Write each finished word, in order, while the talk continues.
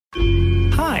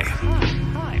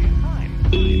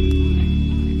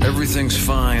Everything's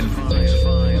fine. Everything's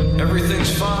fine.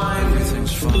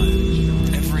 Everything's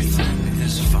fine. Everything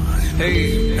is fine.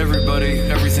 Hey, everybody,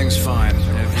 everything's fine.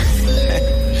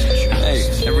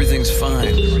 Hey, everything's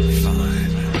fine.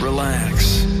 Fine.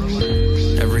 Relax.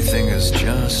 Everything is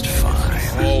just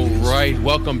fine. All right,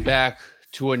 welcome back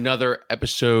to another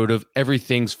episode of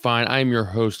Everything's Fine. I'm your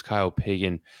host, Kyle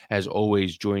Pagan, as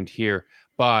always, joined here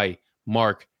by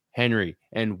Mark Henry.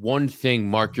 And one thing,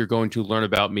 Mark, you're going to learn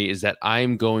about me is that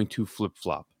I'm going to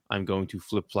flip-flop. I'm going to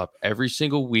flip-flop every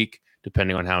single week,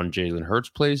 depending on how Jalen Hurts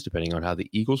plays, depending on how the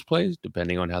Eagles plays,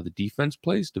 depending on how the defense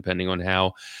plays, depending on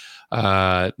how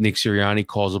Nick Sirianni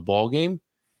calls a ball game.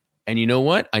 And you know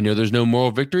what? I know there's no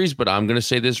moral victories, but I'm going to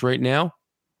say this right now.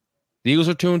 The Eagles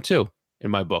are 2-2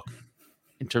 in my book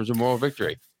in terms of moral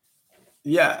victory.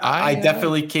 Yeah, I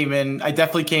definitely came in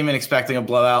expecting a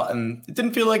blowout, and it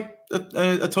didn't feel like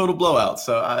a total blowout.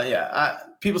 So,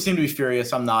 people seem to be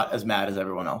furious. I'm not as mad as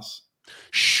everyone else.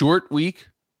 Short week.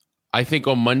 I think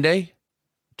on Monday,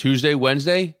 Tuesday,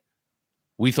 Wednesday,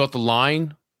 we thought the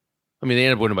line, I mean, they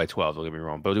ended up winning by 12, don't get me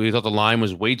wrong, but we thought the line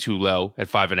was way too low at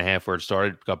 5.5 where it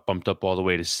started, got bumped up all the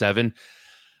way to 7.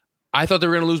 I thought they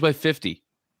were going to lose by 50.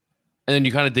 And then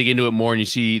you kind of dig into it more and you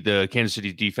see the Kansas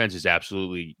City defense is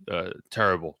absolutely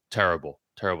terrible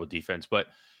defense. But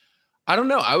I don't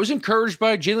know. I was encouraged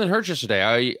by Jalen Hurts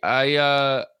yesterday.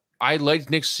 I liked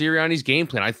Nick Sirianni's game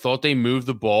plan. I thought they moved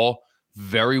the ball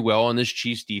very well on this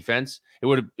Chiefs defense. It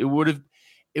would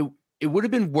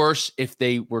have been worse if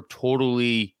they were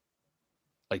totally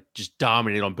like just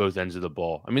dominated on both ends of the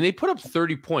ball. I mean, they put up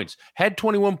 30 points, had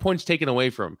 21 points taken away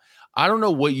from them. I don't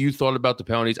know what you thought about the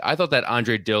penalties. I thought that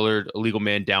Andre Dillard, illegal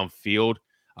man downfield,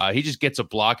 he just gets a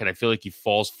block, and I feel like he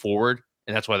falls forward,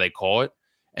 and that's why they call it.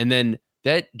 And then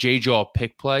that J-Jaw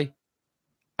pick play,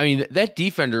 I mean, that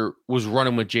defender was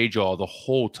running with J-Jaw the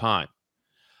whole time.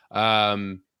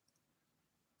 I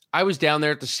was down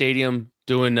there at the stadium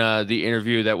doing the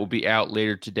interview that will be out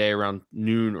later today around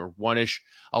noon or 1-ish.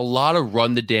 A lot of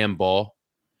run the damn ball.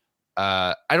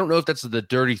 I don't know if that's the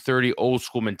dirty 30 old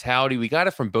school mentality. We got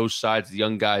it from both sides, the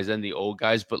young guys and the old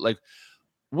guys. But like,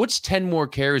 what's 10 more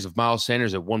carries of Miles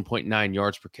Sanders at 1.9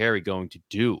 yards per carry going to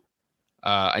do?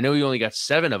 I know he only got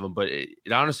 7 of them, but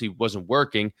it honestly wasn't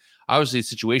working. Obviously,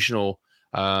 situational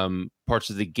parts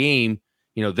of the game,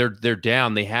 you know, they're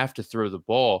down. They have to throw the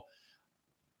ball.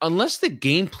 Unless the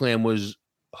game plan was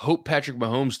hope Patrick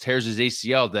Mahomes tears his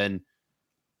ACL, then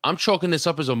I'm chalking this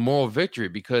up as a moral victory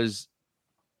because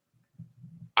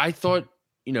I thought,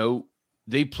 you know,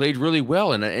 they played really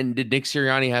well. And did Nick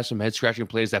Sirianni have some head-scratching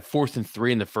plays? That 4th and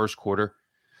 3 in the first quarter,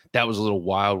 that was a little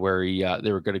wild where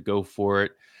they were going to go for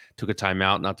it, took a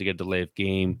timeout not to get a delay of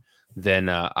game, then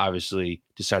obviously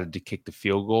decided to kick the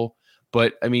field goal.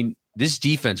 But, I mean, this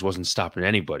defense wasn't stopping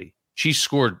anybody. Chiefs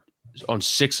scored on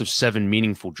 6 of 7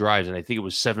 meaningful drives, and I think it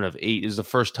was 7 of 8. It was the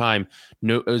first time,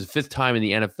 it was the 5th time in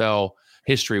the NFL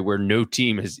history where no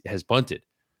team has bunted.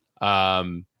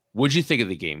 What'd you think of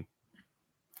the game?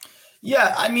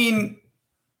 Yeah, I mean,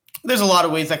 there's a lot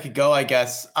of ways that could go, I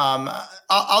guess.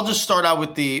 I'll just start out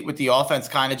with the offense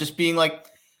kind of just being like,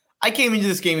 I came into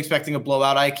this game expecting a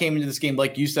blowout. I came into this game,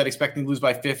 like you said, expecting to lose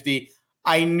by 50.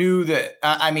 I knew that,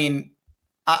 I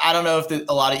don't know if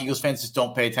a lot of Eagles fans just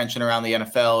don't pay attention around the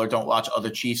NFL or don't watch other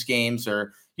Chiefs games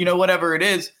or, you know, whatever it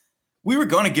is. We were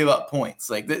going to give up points.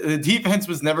 Like the defense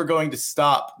was never going to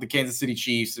stop the Kansas City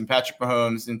Chiefs and Patrick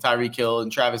Mahomes and Tyreek Hill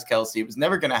and Travis Kelce. It was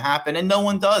never going to happen, and no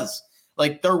one does.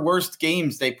 Like their worst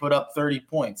games, they put up 30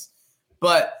 points.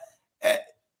 But,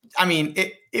 I mean,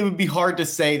 it would be hard to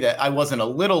say that I wasn't a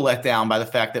little let down by the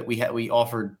fact that we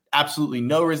offered absolutely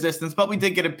no resistance, but we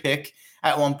did get a pick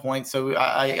at one point. So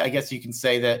I guess you can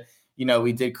say that, you know,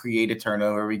 we did create a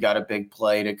turnover. We got a big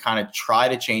play to kind of try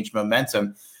to change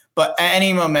momentum. But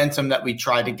any momentum that we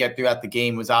tried to get throughout the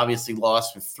game was obviously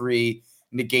lost with 3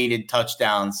 negated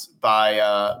touchdowns by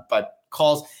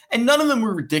calls. And none of them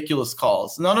were ridiculous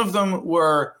calls. None of them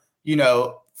were, you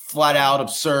know, flat out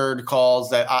absurd calls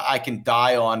that I can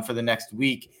die on for the next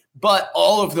week. But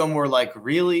all of them were like,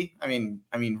 really? I mean,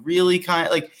 really kind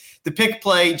of like the pick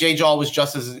play. J-Jaw was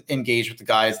just as engaged with the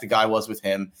guy as the guy was with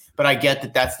him. But I get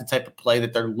that that's the type of play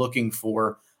that they're looking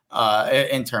for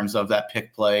in terms of that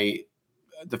pick play,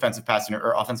 defensive pass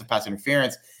or offensive pass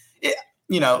interference.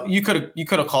 You know, you could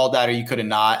have called that or you could have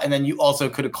not. And then you also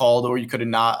could have called or you could have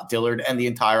not Dillard and the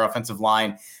entire offensive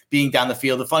line being down the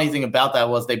field. The funny thing about that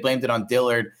was they blamed it on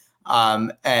Dillard.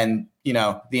 And, you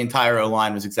know, the entire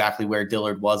O-line was exactly where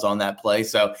Dillard was on that play.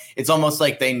 So it's almost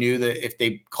like they knew that if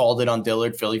they called it on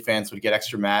Dillard, Philly fans would get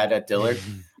extra mad at Dillard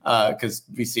because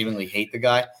we seemingly hate the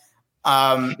guy.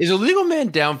 Is a legal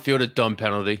man downfield a dumb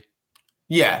penalty?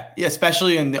 Yeah,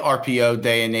 especially in the RPO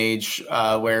day and age,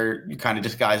 where you're kind of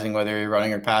disguising whether you're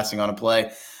running or passing on a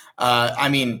play. I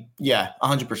mean, yeah,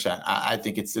 100%. I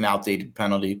think it's an outdated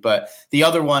penalty. But the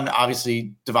other one,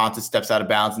 obviously, Devonta steps out of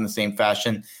bounds in the same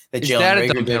fashion that Jalen that a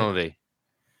Reagor dumb did. penalty?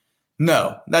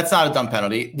 No, that's not a dumb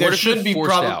penalty. There should be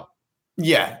forced out.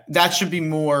 Yeah, that should be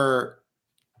more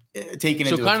taken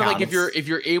into account. So kind of like if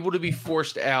you're able to be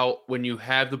forced out when you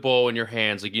have the ball in your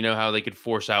hands, like you know how they could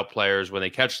force out players when they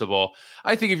catch the ball.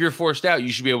 I think if you're forced out,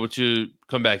 you should be able to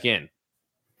come back in.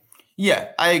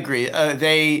 Yeah, I agree.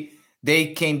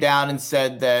 They came down and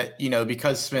said that,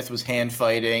 because Smith was hand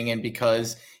fighting and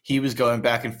because he was going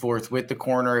back and forth with the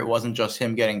corner, it wasn't just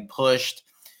him getting pushed,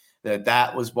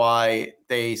 that was why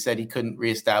they said he couldn't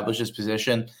reestablish his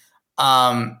position.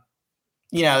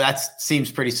 That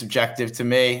seems pretty subjective to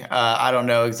me. I don't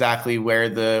know exactly where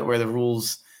the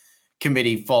rules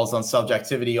committee falls on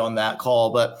subjectivity on that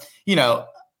call, but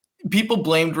people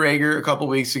blamed Reagor a couple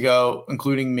weeks ago,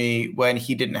 including me, when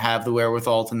he didn't have the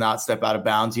wherewithal to not step out of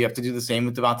bounds. You have to do the same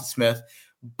with Devonta Smith,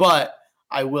 but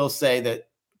I will say that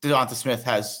Devonta Smith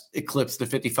has eclipsed the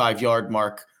 55-yard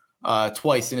mark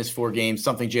twice in his 4 games,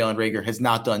 something Jalen Reagor has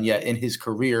not done yet in his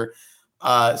career.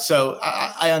 So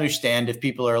I understand if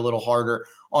people are a little harder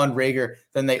on Reagor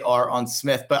than they are on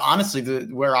Smith. But honestly,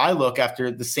 where I look after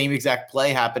the same exact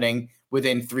play happening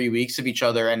within 3 weeks of each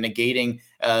other and negating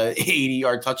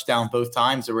 80-yard touchdown both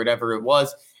times or whatever it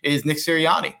was, is Nick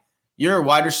Sirianni. You're a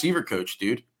wide receiver coach,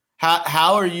 dude.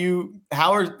 How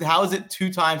is it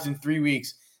 2 times in 3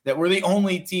 weeks that we're the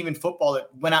only team in football that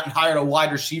went out and hired a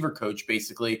wide receiver coach,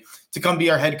 basically, to come be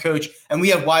our head coach, and we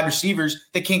have wide receivers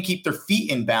that can't keep their feet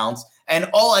in bounds? And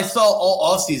all I saw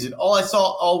all offseason, all I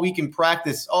saw all week in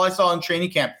practice, all I saw in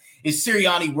training camp is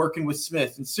Sirianni working with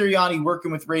Smith and Sirianni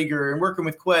working with Reagor and working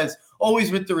with Quez,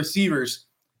 always with the receivers.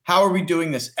 How are we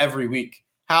doing this every week?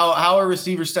 How are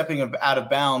receivers stepping out of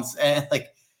bounds? And I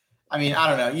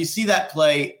don't know. You see that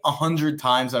play 100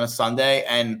 times on a Sunday,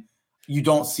 and you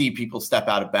don't see people step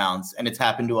out of bounds. And it's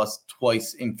happened to us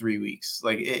twice in 3 weeks.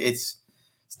 It's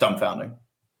dumbfounding.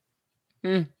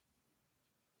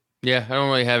 Yeah, I don't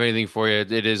really have anything for you.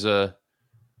 It is a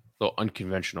little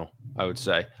unconventional, I would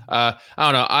say. I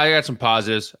don't know. I got some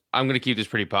positives. I'm going to keep this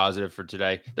pretty positive for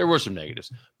today. There were some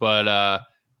negatives, but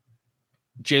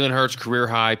Jalen Hurts career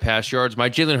high pass yards. My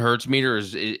Jalen Hurts meter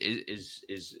is it's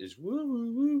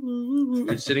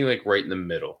sitting right in the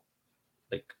middle.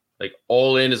 Like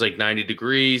all in is 90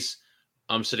 degrees.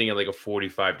 I'm sitting at a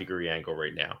 45-degree angle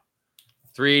right now.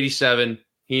 387.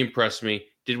 He impressed me.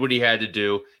 Did what he had to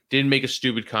do. Didn't make a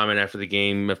stupid comment after the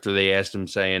game, after they asked him,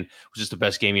 saying, was this the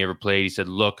best game he ever played? He said,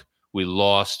 look, we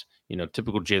lost,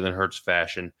 typical Jalen Hurts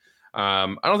fashion.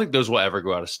 I don't think those will ever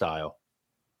go out of style.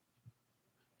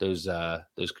 Those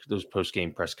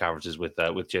post-game press conferences with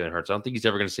Jalen Hurts. I don't think he's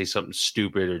ever going to say something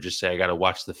stupid or just say, I got to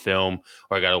watch the film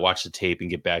or I got to watch the tape and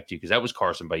get back to you. Because that was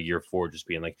Carson by year 4, just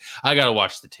being like, I got to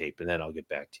watch the tape and then I'll get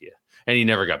back to you. And he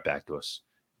never got back to us,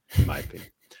 in my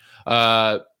opinion.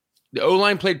 The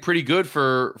O-line played pretty good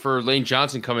for Lane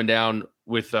Johnson coming down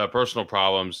with personal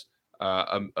problems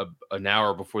an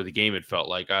hour before the game, it felt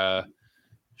like.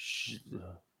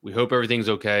 We hope everything's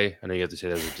okay. I know you have to say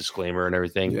that as a disclaimer and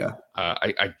everything. Yeah.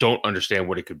 I don't understand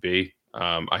what it could be.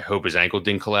 I hope his ankle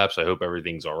didn't collapse. I hope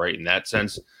everything's all right in that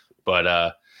sense.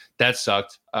 But that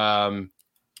sucked.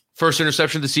 First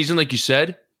interception of the season, like you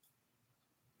said.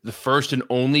 The first and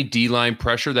only D-line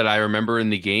pressure that I remember in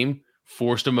the game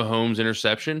forced a Mahomes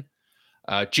interception.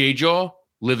 J-Jaw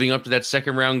living up to that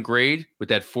second-round grade with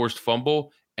that forced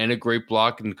fumble and a great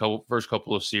block in the first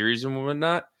couple of series and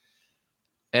whatnot.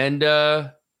 And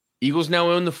Eagles now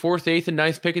own the 4th, 8th, and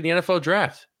 9th pick in the NFL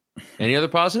draft. Any other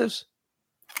positives?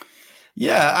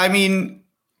 Yeah,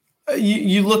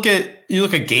 you look at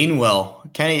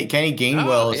Gainwell. Kenny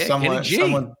Gainwell is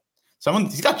someone.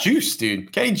 He's got juice,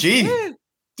 dude. Kenny G,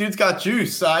 dude's got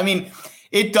juice.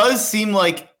 It does seem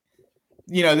like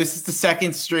this is the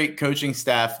second straight coaching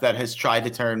staff that has tried to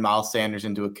turn Miles Sanders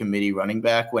into a committee running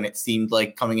back when it seemed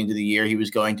like coming into the year he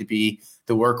was going to be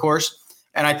the workhorse.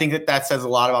 And I think that says a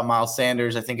lot about Miles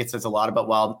Sanders. I think it says a lot about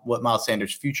what Miles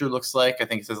Sanders' future looks like. I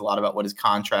think it says a lot about what his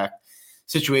contract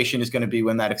situation is going to be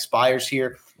when that expires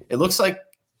here. It looks like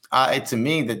to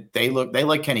me that they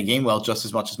like Kenny Gainwell just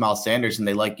as much as Miles Sanders, and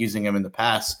they like using him in the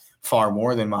pass far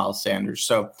more than Miles Sanders.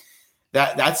 So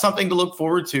that's something to look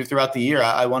forward to throughout the year.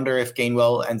 I wonder if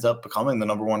Gainwell ends up becoming the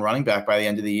number 1 running back by the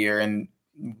end of the year. And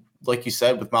like you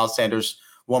said, with Miles Sanders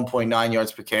 1.9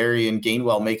 yards per carry and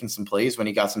Gainwell making some plays when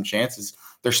he got some chances,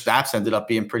 their snaps ended up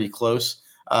being pretty close.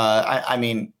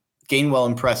 Kenny Gainwell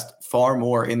impressed far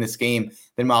more in this game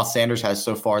than Miles Sanders has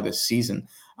so far this season.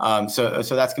 So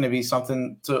that's going to be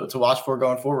something to watch for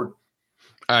going forward.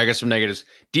 I got some negatives.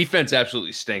 Defense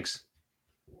absolutely stinks.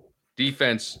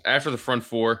 Defense after the front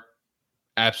four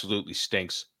absolutely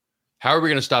stinks. How are we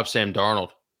going to stop Sam Darnold?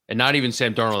 And not even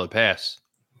Sam Darnold on the pass.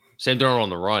 Sam Darnold on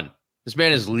the run. This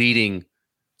man is leading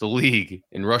the league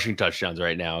in rushing touchdowns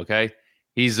right now, okay?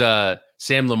 He's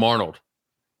Sam Lamarnold.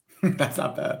 That's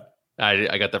not bad.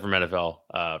 I got that from NFL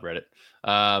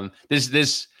Reddit.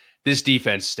 This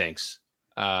defense stinks.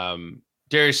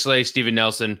 Darius Slay, Steven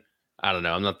Nelson. I don't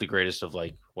know. I'm not the greatest of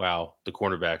the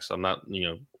cornerbacks. I'm not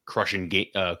crushing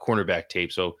cornerback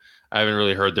tape, so I haven't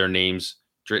really heard their names.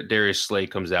 Darius Slay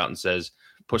comes out and says,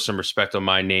 "Put some respect on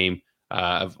my name.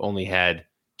 I've only had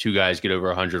 2 guys get over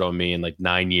 100 on me in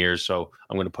 9 years, so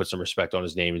I'm going to put some respect on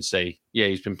his name and say, yeah,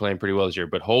 he's been playing pretty well this year."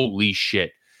 But holy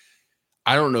shit,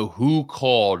 I don't know who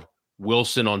called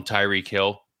Wilson on Tyreek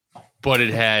Hill, but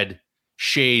it had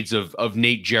shades of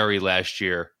Nate Jerry last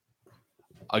year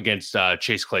against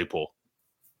Chase Claypool.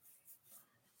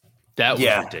 That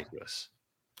was ridiculous.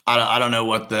 I don't know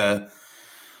what the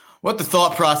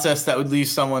thought process that would lead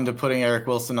someone to putting Eric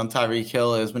Wilson on Tyreek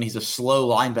Hill is when he's a slow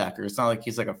linebacker. It's not like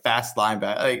he's a fast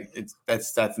linebacker.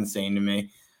 That's insane to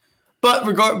me. But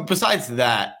besides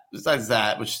that,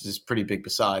 which is pretty big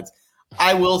besides,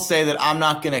 I will say that I'm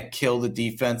not going to kill the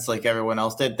defense like everyone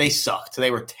else did. They sucked.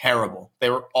 They were terrible. They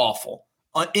were awful,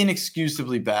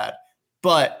 inexcusably bad.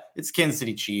 But it's Kansas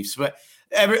City Chiefs. But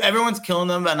everyone's killing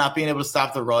them by not being able to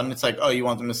stop the run. It's you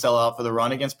want them to sell out for the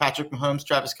run against Patrick Mahomes,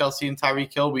 Travis Kelce, and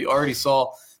Tyreek Hill. We already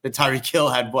saw that Tyreek Hill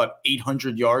had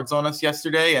 800 yards on us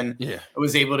yesterday, and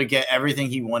was able to get everything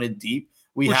he wanted deep.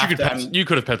 You could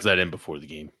have penciled that in before the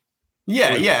game.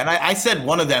 Yeah. And I said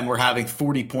one of them were having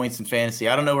 40 points in fantasy.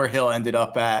 I don't know where Hill ended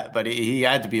up at, but he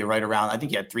had to be right around. I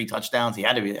think he had 3 touchdowns. He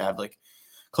had to have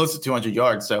close to 200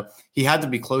 yards, so he had to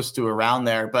be close to around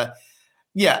there. But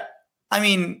yeah, I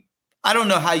mean, I don't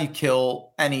know how you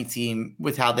kill any team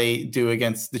with how they do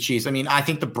against the Chiefs. I mean, I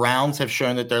think the Browns have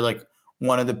shown that they're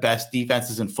one of the best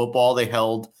defenses in football. They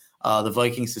held the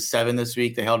Vikings to 7 this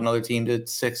week. They held another team to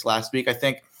 6 last week, I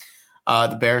think.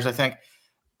 The Bears, I think.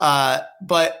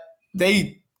 But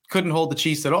they couldn't hold the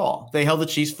Chiefs at all. They held the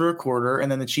Chiefs for a quarter, and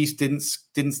then the Chiefs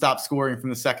didn't stop scoring from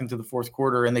the second to the fourth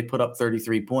quarter, and they put up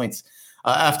 33 points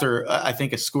after, I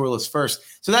think, a scoreless first.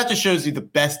 So that just shows you the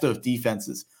best of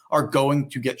defenses are going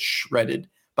to get shredded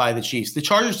by the Chiefs. The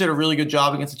Chargers did a really good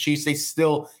job against the Chiefs. They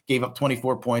still gave up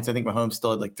 24 points. I think Mahomes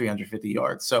still had 350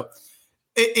 yards. So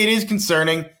it is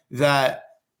concerning that,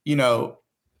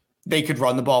 they could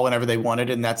run the ball whenever they wanted,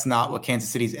 and that's not what Kansas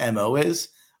City's MO is.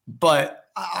 But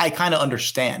I kind of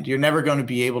understand. You're never going to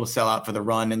be able to sell out for the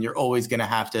run, and you're always going to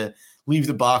have to leave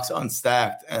the box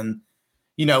unstacked. And,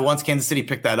 once Kansas City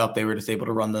picked that up, they were just able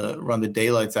to run the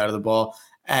daylights out of the ball.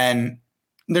 And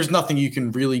there's nothing you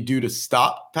can really do to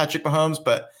stop Patrick Mahomes,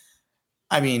 but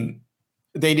I mean,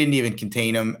 they didn't even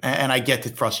contain him, and I get the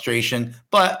frustration,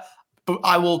 but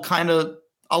I'll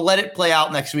let it play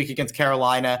out next week against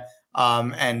Carolina,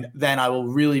 and then I will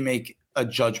really make a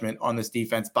judgment on this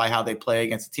defense by how they play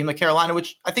against a team like Carolina,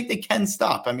 which I think they can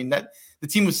stop. I mean, that the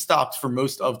team was stopped for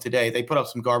most of today. They put up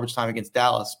some garbage time against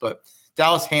Dallas, but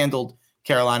Dallas handled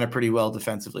Carolina pretty well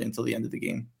defensively until the end of the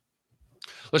game.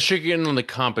 Let's check in on the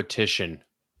competition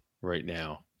right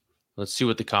now. Let's see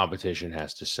what the competition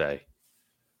has to say.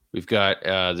 We've got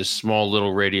this small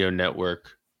little radio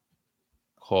network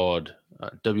called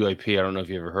WIP. I don't know if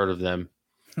you ever heard of them.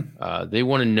 They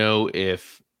want to know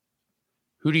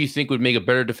who do you think would make a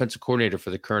better defensive coordinator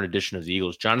for the current edition of the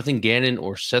Eagles, Jonathan Gannon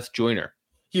or Seth Joyner?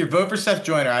 Here, vote for Seth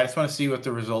Joyner. I just want to see what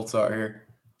the results are here.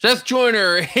 Seth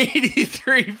Joyner,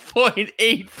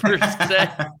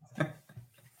 83.8%.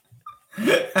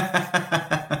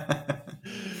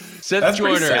 Seth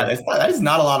Joyner. That is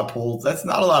not a lot of polls. That's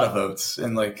not a lot of votes.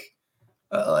 And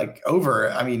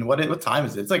over, I mean, what time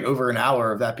is it? It's over an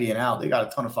hour of that being out. They got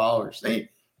a ton of followers. They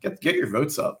get your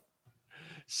votes up.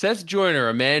 Seth Joyner,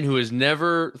 a man who has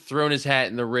never thrown his hat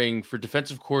in the ring for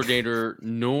defensive coordinator,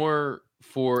 nor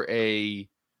for a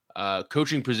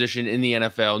coaching position in the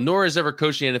NFL, nor has ever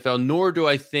coached in the NFL, nor do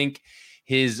I think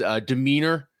his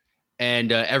demeanor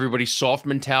and everybody's soft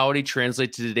mentality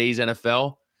translate to today's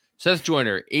NFL. Seth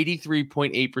Joyner,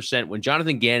 83.8%, when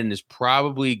Jonathan Gannon is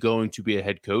probably going to be a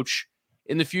head coach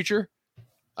in the future.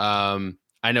 I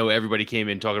know everybody came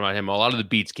in talking about him. A lot of the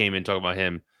beats came in talking about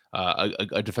him,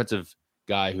 a defensive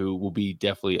guy who will be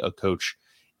definitely a coach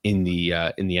in the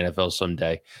NFL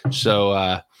someday.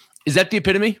 So is that the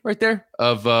epitome right there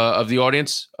of the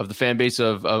audience, of the fan base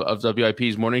of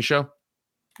WIP's morning show?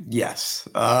 Yes.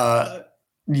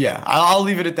 Yeah, I'll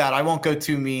leave it at that. I won't go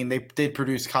too mean. They did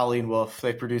produce Colleen Wolf.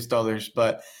 They produced others,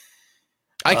 but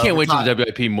I can't wait till Retired. the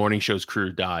WIP morning show's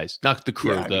crew dies. Not the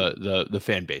crew, Yeah, I mean- the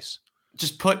fan base.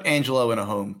 Just put Angelo in a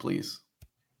home, please.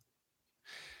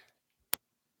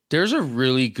 There's a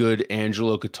really good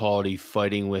Angelo Cataldi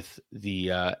fighting with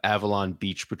the Avalon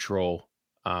Beach Patrol.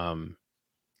 The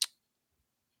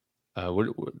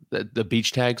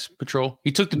beach tags patrol.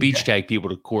 He took the beach tag people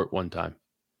to court one time.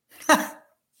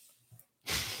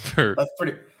 That's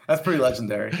pretty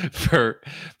legendary.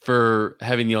 for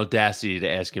having the audacity to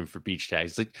ask him for beach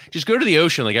tags. Like, just go to the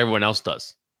ocean like everyone else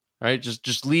does. All right.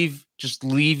 Just leave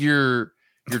your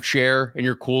chair and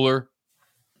your cooler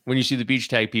when you see the beach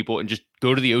tag people and just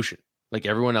go to the ocean like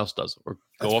everyone else does, or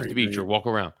go off the beach or walk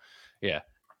around. Yeah.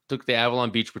 Took the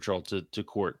Avalon Beach Patrol to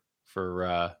court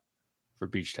for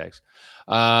beach tags.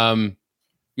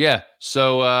 Yeah.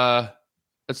 So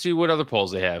let's see what other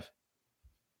polls they have.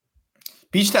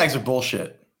 Beach tags are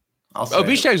bullshit.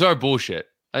 Beach tags are bullshit.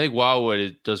 I think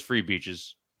Wildwood does free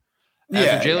beaches.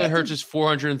 After Jalen Hurts'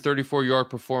 434-yard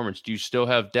performance, do you still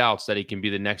have doubts that he can be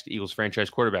the next Eagles franchise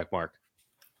quarterback, Mark?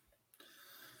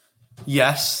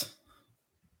 Yes.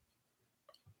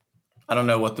 I don't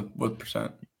know what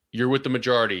percent. You're with the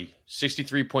majority.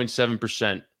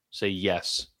 63.7% say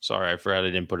yes. Sorry, I forgot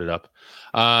I didn't put it up.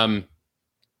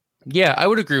 Yeah, I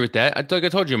would agree with that. Like I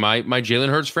told you, my Jalen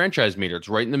Hurts franchise meter, it's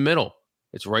right in the middle.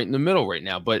 It's right in the middle right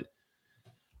now. But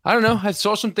I don't know. I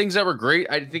saw some things that were great.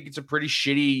 I think it's a pretty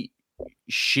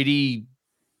shitty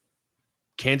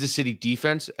Kansas City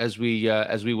defense as we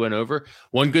went over.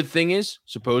 One good thing is,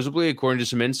 supposedly, according to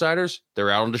some insiders, they're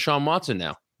out on Deshaun Watson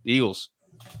now. The Eagles.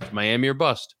 Miami or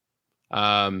bust.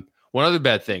 One other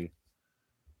bad thing.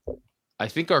 I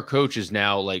think our coach is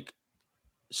now like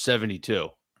 72.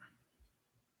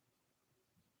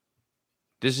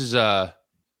 This is a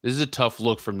tough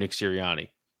look from Nick Sirianni.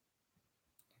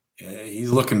 Yeah,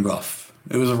 he's looking rough.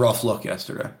 It was a rough look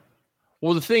yesterday.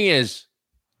 Well, the thing is,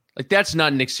 like, that's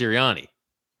not Nick Sirianni,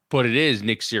 but it is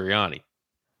Nick Sirianni.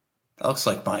 That looks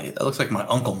like my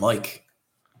Uncle Mike.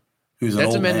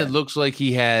 That's a man that looks like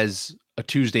he has a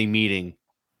Tuesday meeting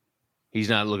he's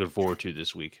not looking forward to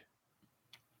this week.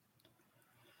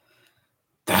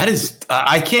 That is,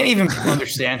 I can't even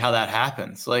understand how that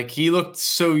happens. Like, he looked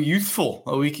so youthful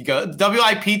a week ago.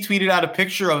 WIP tweeted out a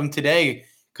picture of him today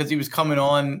because he was coming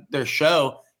on their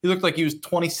show. He looked like he was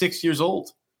 26 years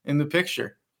old in the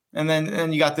picture. And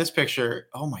then you got this picture.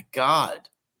 Oh my God.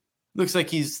 Looks like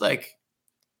he's like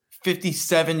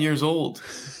 57 years old.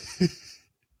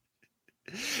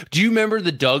 Do you remember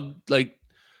the Doug, like,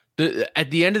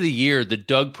 at the end of the year, the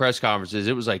Doug press conferences,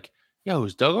 it was like, yo,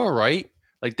 is Doug all right?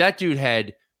 Like, that dude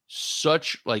had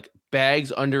such like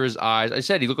bags under his eyes. I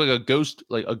said he looked like a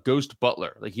ghost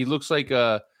butler. Like, he looks like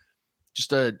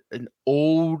just an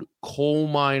old coal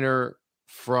miner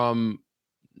from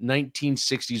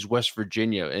 1960s West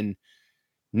Virginia. And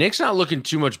Nick's not looking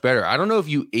too much better. I don't know if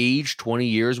you age 20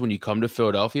 years when you come to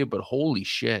Philadelphia, but holy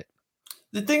shit.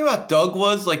 The thing about Doug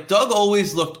was, like, Doug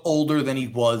always looked older than he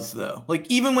was, though. Like,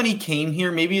 even when he came here,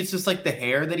 maybe it's just like the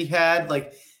hair that he had.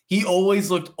 Like, he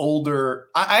always looked older.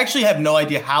 I actually have no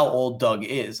idea how old Doug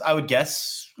is. I would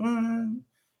guess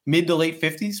mid to late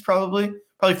 50s, probably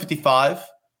 55.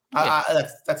 Yeah.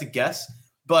 That's a guess.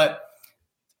 But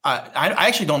I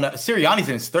actually don't know. Sirianni's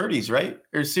in his 30s, right?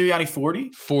 Or is Sirianni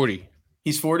 40? 40.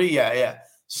 He's 40? Yeah.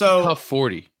 So tough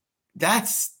 40.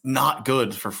 That's not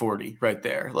good for 40 right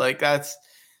there. Like,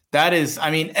 that is,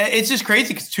 I mean, it's just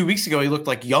crazy because 2 weeks ago he looked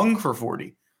like young for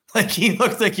 40. Like, he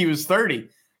looked like he was 30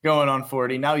 going on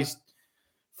 40. Now he's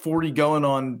 40 going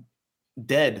on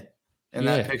dead in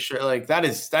that picture. Like, that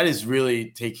is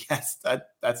really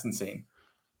that's insane.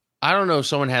 I don't know if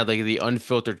someone had like the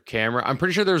unfiltered camera. I'm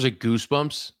pretty sure there was a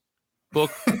Goosebumps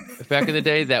book back in the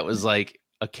day that was like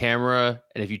a camera,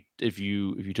 and if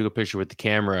you took a picture with the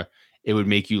camera, it would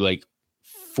make you like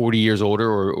 40 years older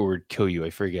or would kill you. I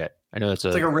forget. I know it's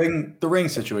like the ring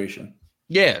situation.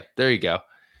 Yeah, there you go.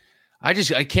 I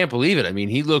can't believe it. I mean,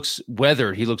 he looks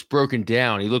weathered. He looks broken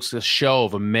down. He looks a shell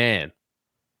of a man.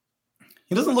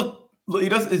 He does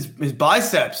his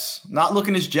biceps not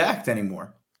looking as jacked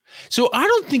anymore. So I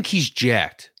don't think he's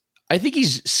jacked. I think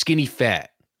he's skinny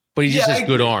fat, but he just has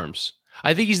good arms.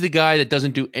 I think he's the guy that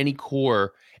doesn't do any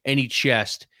core, any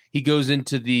chest. He goes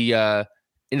into the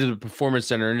performance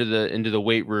center, into the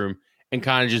weight room, and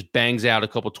kind of just bangs out a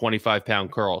couple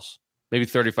 25-pound curls, maybe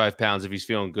 35 pounds if he's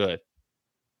feeling good.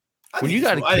 When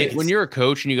you're a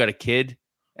coach and you got a kid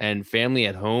and family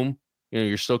at home,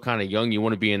 you're still kind of young. You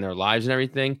want to be in their lives and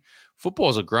everything. Football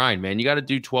is a grind, man. You got to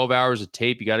do 12 hours of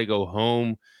tape. You got to go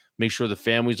home, make sure the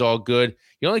family's all good.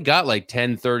 You only got like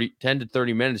 10 to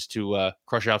 30 minutes to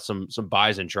crush out some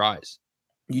buys and tries.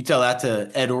 You tell that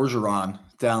to Ed Orgeron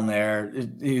down there.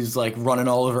 He's like running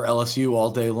all over LSU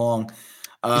all day long.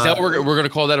 Is that what we're going to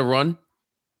call that a run?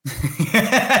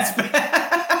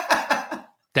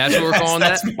 That's what we're calling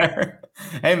that? Fair.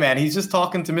 Hey, man, he's just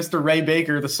talking to Mr. Ray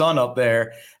Baker, the son up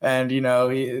there. And,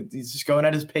 he's just going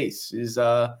at his pace. It's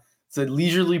a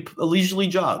leisurely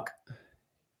jog.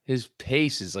 His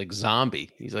pace is like zombie.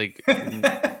 He's like,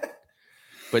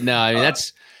 but no, I mean,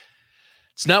 it's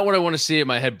not what I want to see at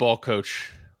my head ball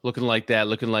coach. Looking like that,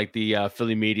 looking like the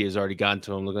Philly media has already gotten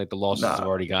to him, looking like the losses have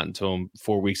already gotten to him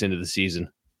 4 weeks into the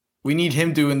season. We need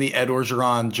him doing the Ed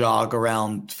Orgeron jog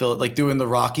around Philly, like doing the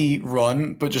Rocky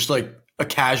run, but just like a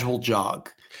casual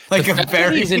jog. Like he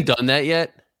hasn't done that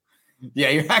yet. Yeah,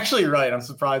 you're actually right. I'm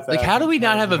surprised. Like, how do we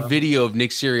not have a video of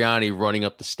Nick Sirianni running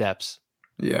up the steps?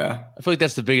 Yeah. I feel like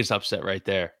that's the biggest upset right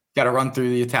there. Got to run through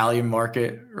the Italian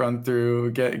market, run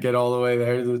through, get all the way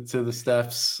there to the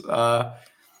steps.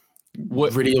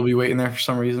 Riddy will be waiting there for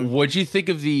some reason. What'd you think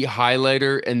of the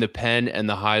highlighter and the pen and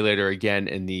the highlighter again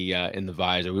in the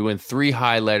visor? We went 3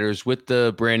 highlighters with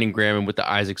the Brandon Graham and with the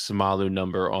Isaac Samalu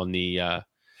number on the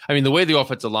the way the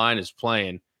offensive line is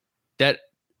playing, that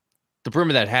the brim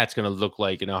of that hat's going to look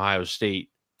like an Ohio State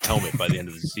helmet by the end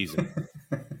of the season.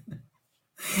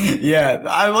 Yeah,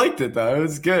 I liked it though. It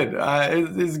was good.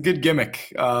 It's a good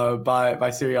gimmick by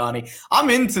Sirianni. I'm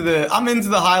into the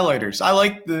highlighters. I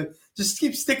like just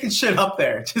keep sticking shit up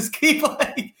there. Just keep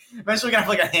eventually gonna have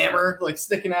like a hammer like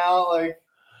sticking out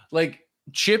like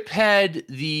Chip had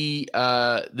the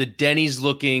Denny's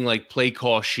looking like play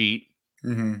call sheet,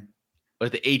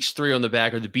 like the H3 on the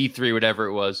back or the B3, whatever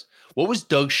it was. What was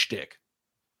Doug's shtick?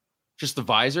 Just the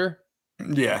visor?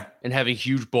 Yeah, and having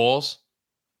huge balls.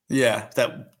 Yeah,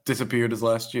 that disappeared as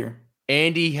last year.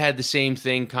 Andy had the same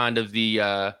thing, kind of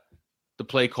the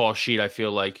play call sheet, I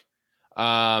feel like.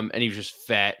 And he was just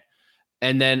fat.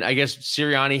 And then I guess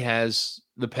Sirianni has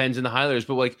the pens and the highlighters,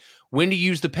 but like when to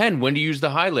use the pen, when to use the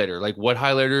highlighter, like what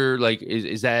highlighter, like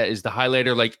is the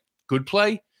highlighter like good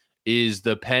play? Is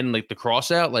the pen like the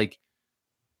cross out? Like,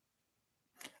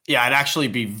 yeah, I'd actually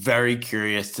be very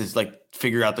curious to like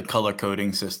figure out the color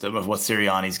coding system of what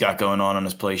Sirianni's got going on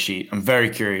his play sheet. I'm very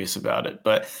curious about it.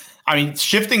 But I mean,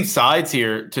 shifting sides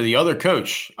here to the other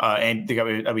coach, and the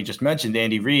guy we just mentioned,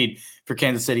 Andy Reid, for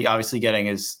Kansas City, obviously getting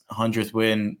his 100th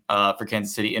win for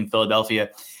Kansas City in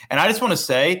Philadelphia. And I just want to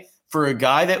say, for a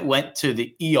guy that went to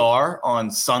the ER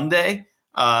on Sunday,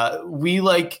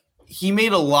 he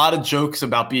made a lot of jokes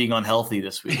about being unhealthy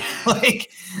this week.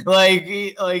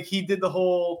 he did the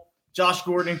whole Josh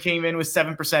Gordon came in with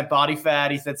 7% body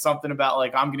fat. He said something about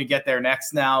like, I'm going to get there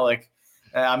next now. Like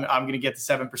I'm going to get to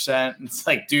 7%. And it's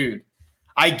like, dude,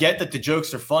 I get that the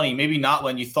jokes are funny. Maybe not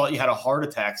when you thought you had a heart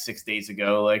attack 6 days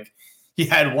ago. Like you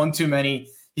had one too many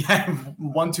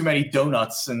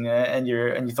donuts and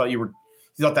you thought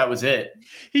that was it.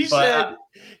 He said,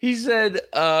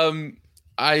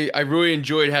 I really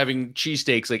enjoyed having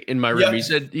cheesesteaks like in my room. Yep. He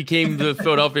said he came to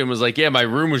Philadelphia and was like, yeah, my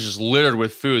room was just littered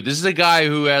with food. This is a guy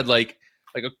who had like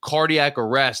a cardiac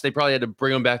arrest. They probably had to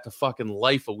bring him back to fucking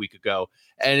life a week ago.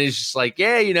 And he's just like,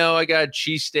 yeah, I got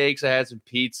cheesesteaks. I had some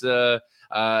pizza.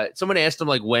 Someone asked him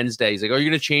like Wednesday, he's like, are you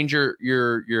going to change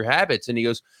your habits? And he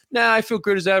goes, nah, I feel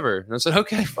good as ever. And I said,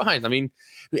 okay, fine. I mean,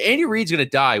 Andy Reid's going to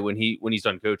die when he's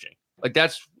done coaching. Like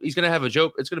he's going to have a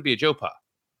joke. It's going to be a Joe Pop.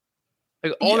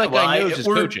 Like all that guy knows is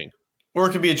coaching. Or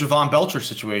it could be a Javon Belcher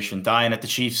situation, dying at the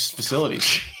Chiefs'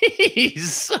 facilities.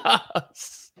 Jesus.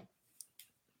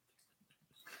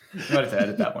 You might have to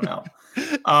edit that one out.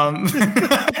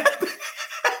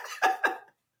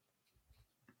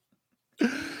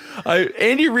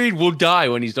 Andy Reid will die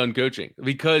when he's done coaching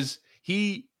because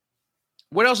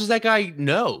what else does that guy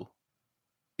know?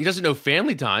 He doesn't know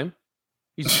family time.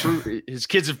 His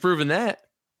kids have proven that.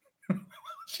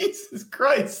 Jesus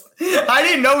Christ. I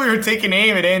didn't know we were taking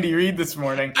aim at Andy Reid this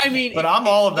morning. I mean, but I'm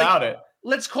all about it.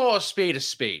 Let's call a spade a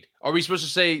spade. Are we supposed to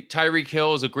say Tyreek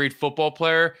Hill is a great football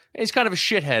player? He's kind of a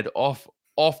shithead off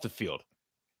the field.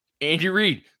 Andy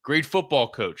Reid, great football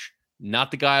coach.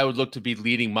 Not the guy I would look to be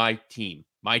leading my team.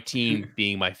 My team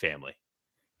being my family.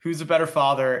 Who's a better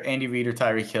father, Andy Reid or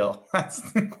Tyreek Hill? That's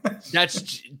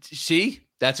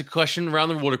a question around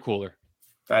the water cooler.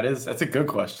 That's a good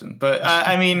question. But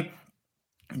I mean,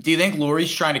 do you think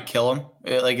Lurie's trying to kill him?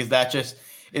 Like,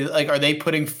 are they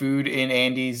putting food in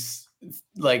Andy's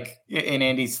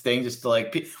thing just to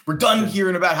like, we're done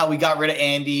hearing about how we got rid of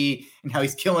Andy and how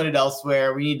he's killing it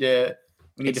elsewhere. We need to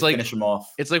finish him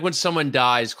off. It's like when someone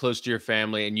dies close to your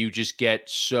family and you just get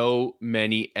so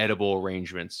many edible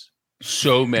arrangements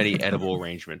so many edible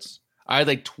arrangements. I had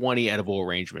like 20 edible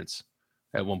arrangements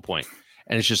at one point.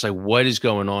 And it's just like, what is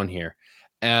going on here?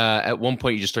 At one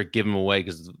point, you just start giving them away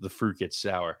because the fruit gets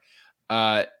sour.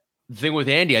 The thing with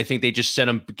Andy, I think they just sent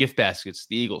him gift baskets,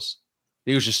 the Eagles.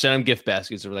 The Eagles just sent him gift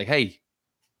baskets. They were like, hey,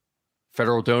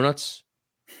 Federal Donuts,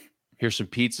 here's some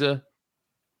pizza,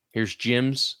 here's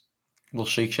Jim's. Little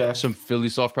Shake Shack. Some Philly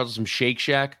soft pretzels, some Shake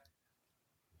Shack.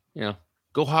 You know,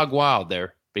 go hog wild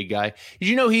there, big guy. Did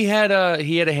you know he had a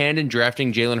hand in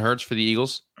drafting Jalen Hurts for the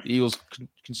Eagles? The Eagles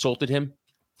consulted him.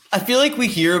 I feel like we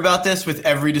hear about this with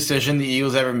every decision the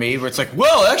Eagles ever made, where it's like,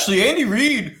 well, actually, Andy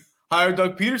Reid hired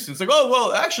Doug Peterson. It's like, oh,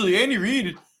 well, actually, Andy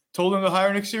Reid told him to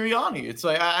hire Nick Sirianni. It's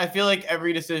like, I feel like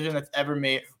every decision that's ever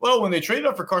made, well, when they traded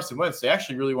up for Carson Wentz, they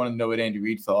actually really wanted to know what Andy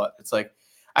Reid thought. It's like,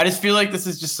 I just feel like this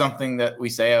is just something that we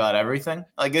say about everything.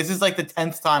 Like, this is like the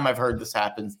 10th time I've heard this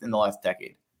happen in the last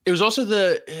decade. It was also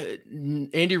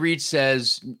Andy Reid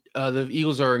says the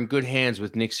Eagles are in good hands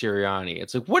with Nick Sirianni.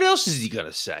 It's like, what else is he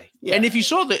gonna say? Yeah. And if you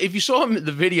saw him in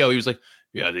the video, he was like,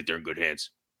 yeah, I think they're in good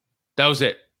hands. That was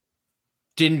it.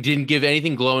 Didn't give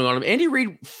anything glowing on him. Andy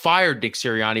Reid fired Nick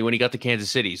Sirianni when he got to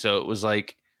Kansas City. So it was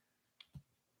like,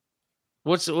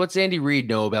 what's Andy Reid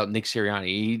know about Nick Sirianni?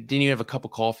 He didn't even have a cup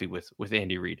of coffee with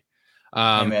Andy Reid.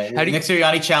 Hey man, Nick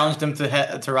Sirianni challenged him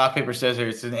to rock, paper,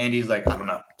 scissors, and Andy's like, I don't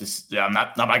know. I'm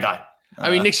not my guy. I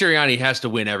mean, Nick Sirianni has to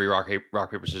win every rock,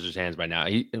 paper, scissors hands by now.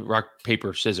 Rock,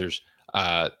 paper, scissors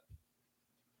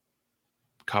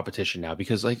competition now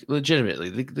because, like, legitimately,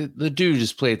 the dude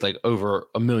just played like over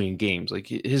 1 million games. Like,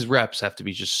 his reps have to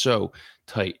be just so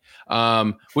tight.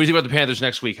 What do you think about the Panthers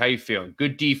next week? How you feeling?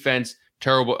 Good defense,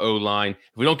 terrible O-line.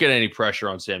 If we don't get any pressure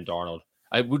on Sam Darnold,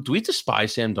 do we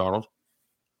despise Sam Darnold?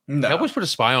 No. Cowboys put a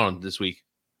spy on him this week.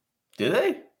 Did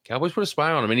they? Cowboys put a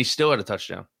spy on him, and he still had a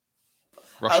touchdown.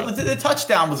 The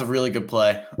touchdown was a really good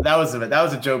play. That was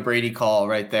a Joe Brady call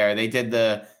right there. They did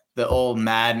the old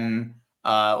Madden.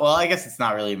 Well, I guess it's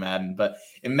not really Madden, but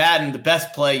in Madden, the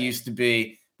best play used to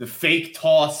be the fake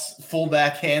toss,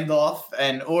 fullback handoff,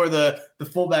 or the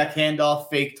fullback handoff,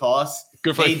 fake toss.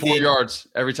 Good for like 4 yards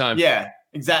every time. Yeah,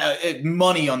 exactly.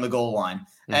 Money on the goal line,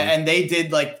 and they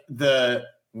did like the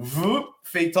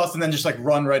fake toss and then just like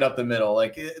run right up the middle.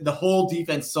 Like, the whole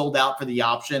defense sold out for the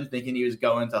option, thinking he was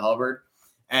going to Hubbard,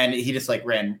 and he just like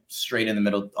ran straight in the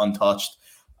middle untouched.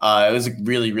 It was a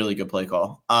really, really good play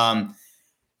call.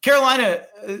 Carolina,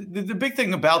 the big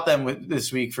thing about them with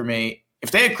this week for me,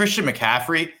 if they had Christian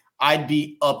McCaffrey, I'd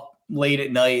be up late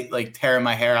at night, like tearing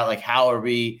my hair out. Like, how are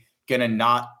we gonna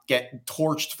not get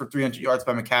torched for 300 yards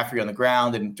by McCaffrey on the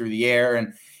ground and through the air?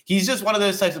 And he's just one of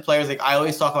those types of players. Like, I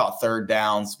always talk about third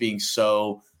downs being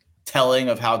so telling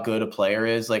of how good a player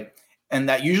is. Like, and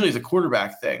that usually is a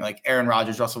quarterback thing. Like Aaron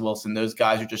Rodgers, Russell Wilson, those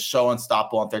guys are just so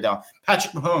unstoppable on third down.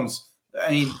 Patrick Mahomes,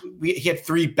 I mean, he had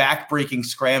 3 back-breaking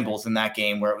scrambles in that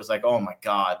game where it was like, oh my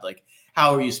God, like,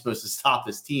 how are you supposed to stop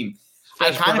this team?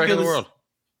 I kind of feel the world.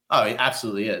 Oh, it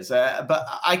absolutely is. But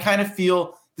I kind of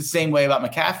feel the same way about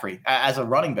McCaffrey as a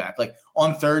running back. Like,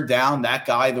 on third down, that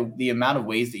guy, the amount of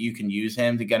ways that you can use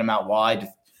him to get him out wide, to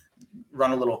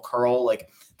run a little curl, like,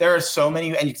 there are so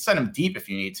many, and you can send him deep if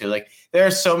you need to. Like, there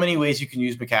are so many ways you can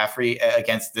use McCaffrey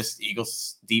against this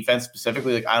Eagles defense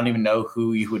specifically. Like, I don't even know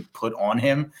who you would put on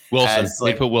him. Wilson.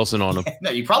 They put Wilson on him.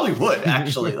 No, you probably would,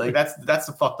 actually. Like, that's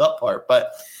the fucked up part.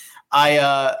 But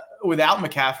without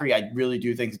McCaffrey, I really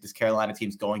do think that this Carolina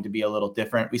team's going to be a little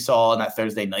different. We saw in that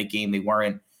Thursday night game, they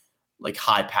weren't like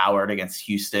high powered against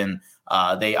Houston.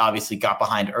 They obviously got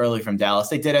behind early from Dallas.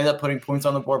 They did end up putting points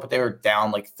on the board, but they were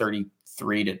down like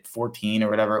 33-14 or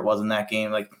whatever it was in that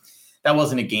game. Like, that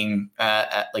wasn't a game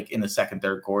like in the second,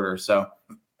 third quarter. So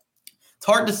it's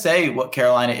hard to say what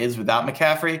Carolina is without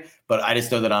McCaffrey, but I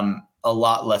just know that I'm a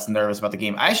lot less nervous about the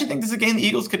game. I actually think this is a game the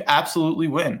Eagles could absolutely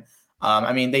win.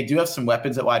 I mean, they do have some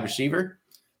weapons at wide receiver.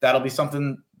 That'll be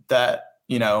something that,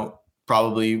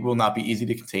 probably will not be easy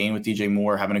to contain with DJ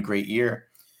Moore having a great year.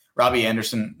 Robbie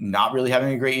Anderson not really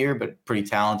having a great year, but pretty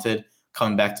talented.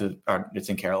 Coming back to, or it's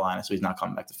in Carolina, so he's not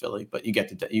coming back to Philly, but you get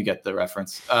the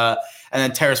reference. And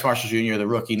then Terrace Marshall Jr., the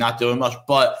rookie, not doing much,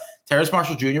 but Terrace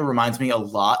Marshall Jr. reminds me a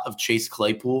lot of Chase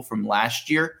Claypool from last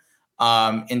year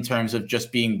in terms of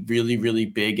just being really, really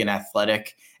big and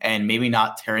athletic and maybe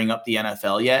not tearing up the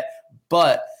NFL yet.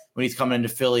 But when he's coming into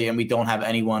Philly and we don't have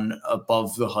anyone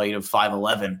above the height of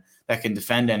 5'11" that can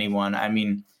defend anyone, I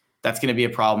mean, that's going to be a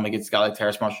problem against a guy like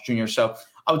Terrace Marshall Jr. So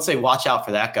I would say watch out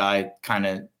for that guy kind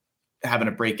of having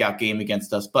a breakout game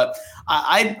against us. But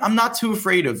I'm not too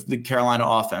afraid of the Carolina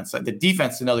offense. The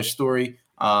defense is another story.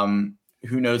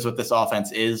 Who knows what this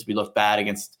offense is? We looked bad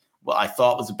against what I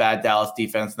thought was a bad Dallas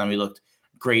defense, and then we looked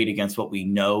great against what we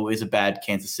know is a bad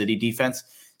Kansas City defense.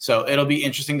 So it'll be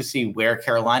interesting to see where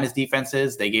Carolina's defense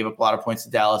is. They gave up a lot of points to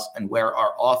Dallas, and where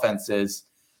our offense is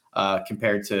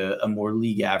compared to a more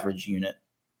league average unit.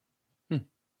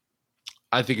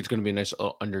 I think it's going to be a nice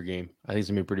under game. I think it's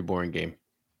going to be a pretty boring game.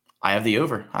 I have the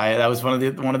over. That was one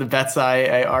of the bets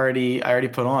I already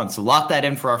put on. So lock that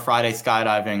in for our Friday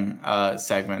skydiving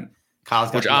segment.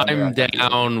 Kyle's got which I'm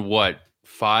down, what,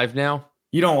 5 now?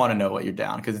 You don't want to know what you're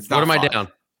down because it's not. What am 5. I down?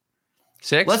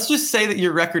 6? Let's just say that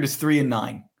your record is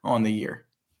 3-9 on the year.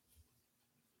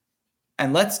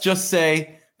 And let's just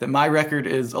say that my record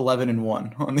is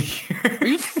 11-1 on the year. Are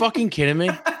you fucking kidding me?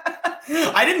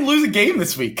 I didn't lose a game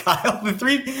this week, Kyle. The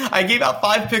 3 I gave out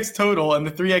 5 picks total, and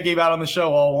the 3 I gave out on the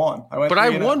show all won. But I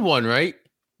won 1, right?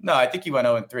 No, I think you went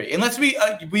 0-3. Unless we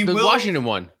will. Washington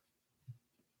won.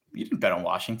 You didn't bet on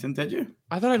Washington, did you?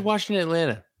 I thought I'd Washington,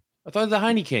 Atlanta. I thought the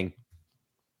Heine King.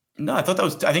 No, I think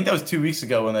that was 2 weeks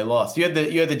ago when they lost. You had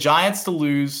the Giants to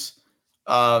lose,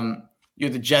 you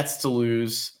had the Jets to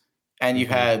lose, and you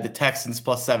had the Texans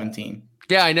plus 17.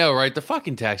 Yeah, I know, right? The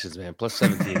fucking Texans, man, plus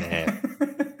 17.5.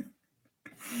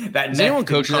 Is anyone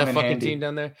coaching that fucking team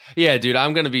down there? Yeah, dude,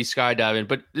 I'm gonna be skydiving,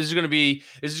 but this is going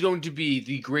to be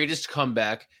the greatest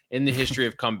comeback in the history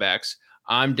of comebacks.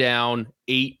 I'm down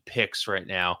 8 picks right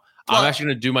now. I'm actually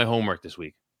going to do my homework this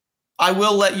week. I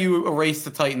will let you erase the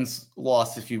Titans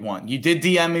loss if you want. You did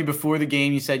DM me before the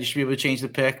game. You said you should be able to change the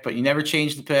pick, but you never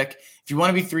changed the pick. If you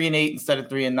want to be 3-8 instead of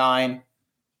 3-9,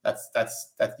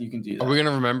 that's you can do that. Are we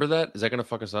gonna remember that? Is that gonna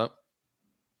fuck us up?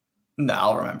 No,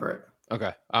 I'll remember it.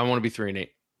 Okay, I want to be 3-8.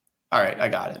 All right, I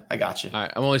got it. I got you. All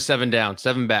right, I'm only 7 down,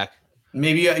 7 back.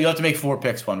 Maybe you'll have to make 4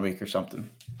 picks one week or something.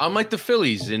 I'm like the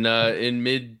Phillies in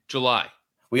mid-July.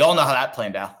 We all know how that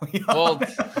planned out. Well,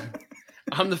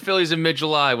 I'm the Phillies in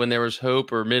mid-July when there was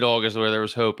hope, or mid-August where there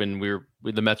was hope, and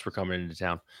the Mets were coming into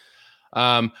town.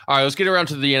 All right, let's get around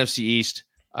to the NFC East.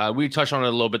 We touched on it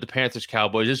a little bit. The Panthers,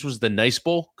 Cowboys. This was the Nice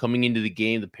Bowl coming into the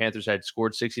game. The Panthers had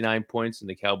scored 69 points, and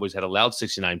the Cowboys had allowed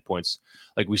 69 points.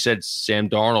 Like we said, Sam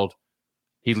Darnold,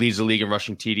 he leads the league in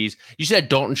rushing TDs. You said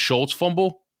Dalton Schultz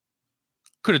fumble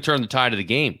could have turned the tide of the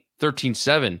game.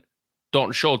 13-7.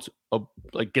 Dalton Schultz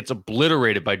gets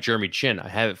obliterated by Jeremy Chin. I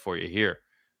have it for you here.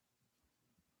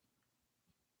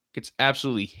 Gets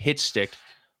absolutely hit-sticked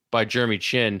by Jeremy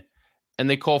Chin, and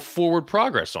they call forward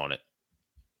progress on it.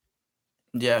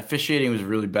 Yeah, officiating was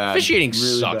really bad. Officiating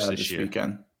really sucks bad this year.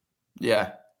 Weekend.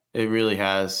 Yeah, it really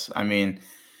has. I mean,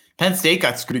 Penn State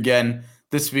got screwed again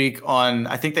this week on,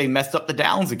 I think they messed up the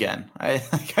downs again.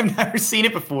 I've never seen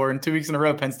it before. In 2 weeks in a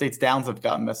row, Penn State's downs have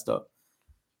gotten messed up.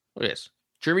 Look at this.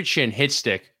 Jeremy Chin hit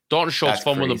stick. Dalton Schultz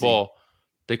fumbling the ball.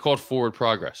 They called forward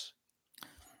progress.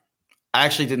 I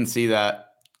actually didn't see that.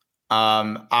 So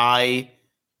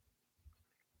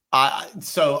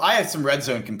I have some red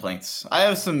zone complaints. I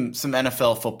have some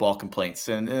NFL football complaints,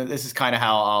 and this is kind of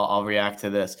how I'll react to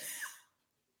this.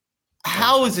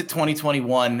 How is it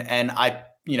 2021 and I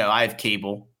have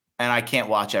cable and I can't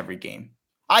watch every game?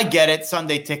 I get it.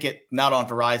 Sunday ticket, not on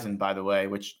Verizon, by the way,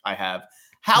 which I have.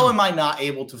 How am I not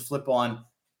able to flip on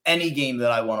any game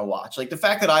that I want to watch? Like the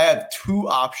fact that I have 2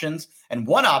 options and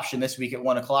 1 option this week at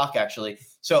 1:00, actually.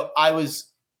 So I was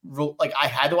I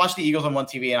had to watch the Eagles on one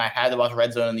TV and I had to watch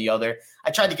Red Zone on the other. I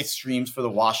tried to get streams for the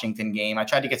Washington game. I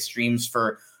tried to get streams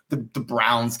for the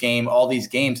Browns game, all these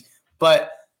games,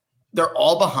 but they're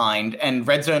all behind, and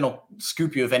Red Zone will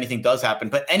scoop you if anything does happen.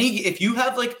 But if you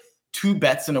have 2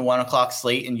 bets in a 1:00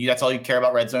 slate and that's all you care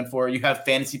about Red Zone for, you have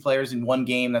fantasy players in one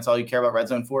game, that's all you care about Red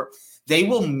Zone for, they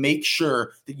will make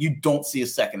sure that you don't see a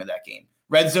second of that game.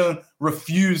 Red Zone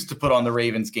refused to put on the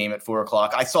Ravens game at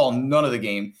 4:00. I saw none of the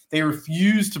game. They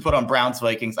refused to put on Browns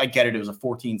Vikings. I get it. It was a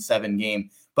 14-7 game.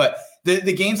 But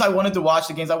the games I wanted to watch,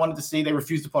 the games I wanted to see, they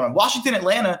refused to put on. Washington,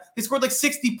 Atlanta, they scored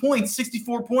 60 points,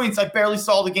 64 points. I barely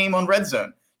saw the game on Red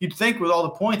Zone. You'd think with all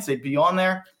the points they'd be on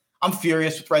there. I'm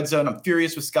furious with Red Zone. I'm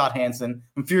furious with Scott Hansen.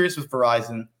 I'm furious with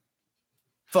Verizon.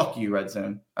 Fuck you, Red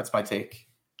Zone. That's my take.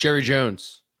 Jerry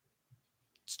Jones.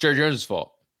 It's Jerry Jones'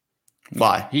 fault.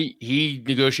 Why? He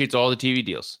negotiates all the TV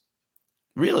deals.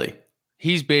 Really?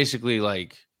 He's basically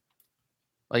like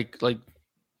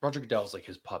Roger Goodell's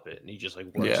his puppet, and he just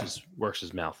works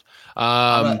his mouth.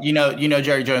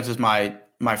 Jerry Jones is my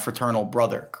fraternal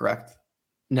brother, correct?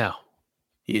 No,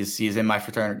 he's in my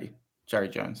fraternity. Jerry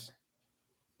Jones.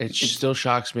 It still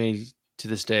shocks me to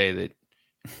this day that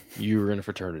you were in a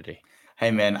fraternity.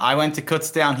 Hey man, I went to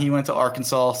Kutztown. He went to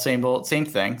Arkansas. Same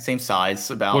thing, same size.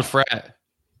 About what frat?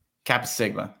 Kappa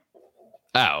Sigma.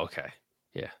 Oh, okay.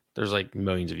 Yeah. There's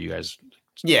millions of you guys.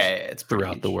 Yeah, it's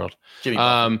throughout huge. the world.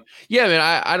 Yeah, man,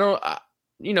 I don't,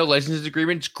 licenses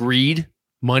agreements, greed,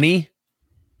 money.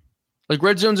 Like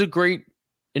red zone's a great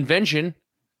invention,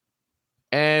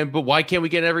 but why can't we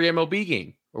get every MLB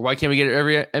game? Or why can't we get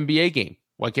every NBA game?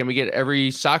 Why can't we get every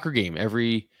soccer game,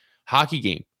 every hockey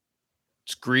game?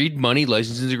 It's greed, money,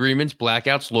 licensing agreements,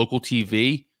 blackouts, local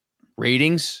TV,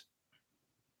 ratings.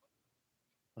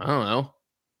 I don't know.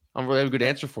 I don't really have a good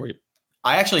answer for you.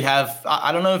 I actually have.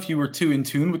 I don't know if you were too in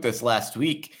tune with this last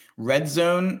week. Red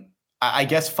Zone. I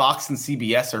guess Fox and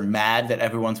CBS are mad that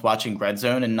everyone's watching Red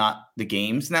Zone and not the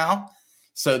games now.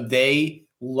 So they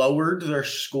lowered their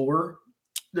scoreboard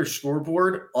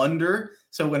under.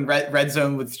 So when Red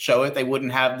Zone would show it, they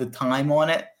wouldn't have the time on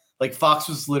it. Like Fox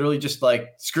was literally just like,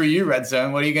 screw you, Red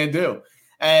Zone. What are you going to do?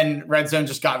 And Red Zone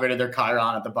just got rid of their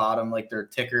chyron at the bottom, like their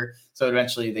ticker. So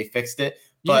eventually they fixed it.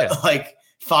 But like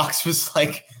Fox was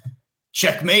like,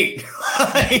 checkmate.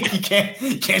 You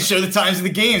can't show the times of the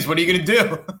games. What are you going to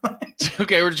do?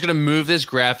 Okay, we're just going to move this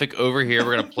graphic over here.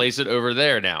 We're going to place it over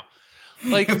there now.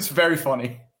 Like, it's very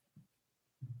funny.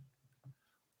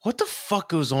 What the fuck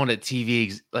goes on at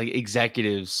TV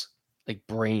executives like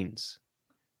brains?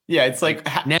 Yeah, it's like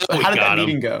how did that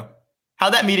meeting go?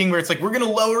 How'd that meeting where it's like we're gonna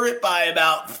lower it by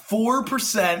about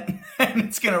 4% and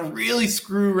it's gonna really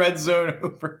screw Red Zone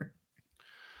over.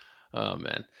 Oh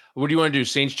man. What do you want to do?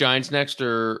 Saints Giants next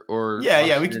or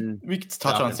yeah, we could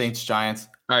touch on Saints Giants.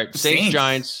 All right, Saints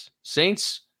Giants.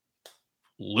 Saints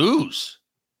lose.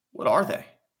 What are they?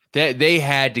 They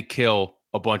had to kill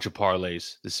a bunch of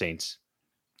parlays, the Saints.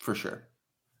 For sure.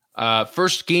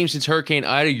 First game since Hurricane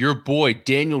Ida, your boy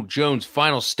Daniel Jones,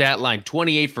 final stat line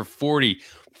 28 for 40,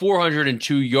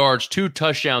 402 yards, 2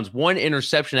 touchdowns, 1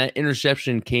 interception. That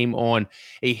interception came on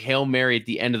a Hail Mary at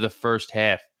the end of the first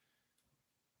half.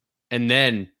 And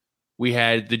then we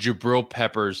had the Jabril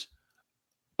Peppers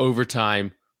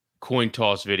overtime coin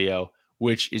toss video,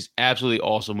 which is absolutely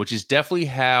awesome, which is definitely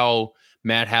how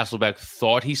Matt Hasselbeck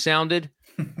thought he sounded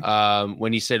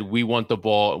when he said, we want the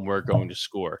ball and we're going to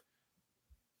score.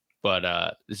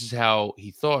 But this is how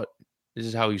he thought. This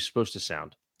is how he's supposed to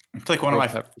sound. It's like one of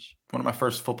my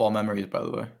first football memories, by the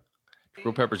way.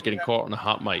 Jabril Peppers getting caught on a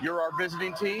hot mic. You're our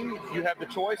visiting team. You have the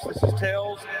choice. This is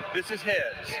tails. This is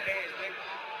heads.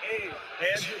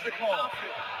 Heads is the call.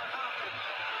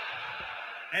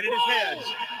 And it is heads.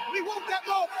 We want that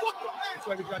ball. That's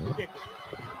why we got to kick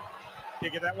it.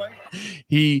 Kick it that way.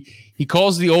 He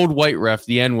calls the old white ref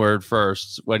the N-word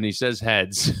first when he says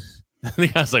heads. The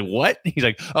guy's like, what? He's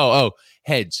like, oh,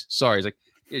 heads. Sorry. He's like,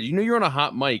 yeah, you're on a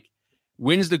hot mic.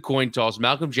 Wins the coin toss.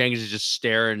 Malcolm Jenkins is just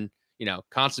staring,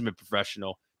 consummate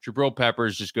professional. Jabril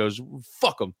Peppers just goes,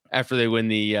 fuck them after they win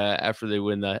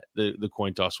the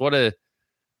coin toss. What a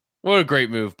great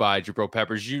move by Jabril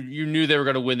Peppers. You knew they were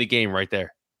going to win the game right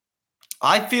there.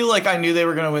 I feel like I knew they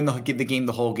were going to win the game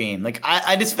the whole game. Like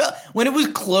I just felt when it was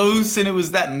close and it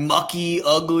was that mucky,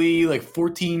 ugly, like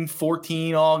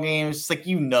 14-14 all game. It's just like,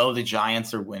 the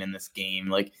Giants are winning this game.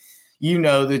 Like,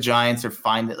 the Giants are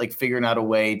figuring out a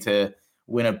way to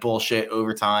win a bullshit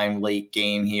overtime late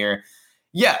game here.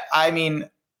 Yeah, I mean,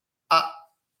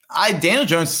 Daniel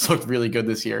Jones looked really good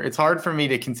this year. It's hard for me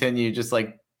to continue just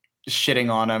like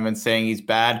shitting on him and saying he's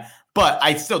bad. But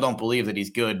I still don't believe that he's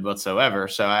good whatsoever.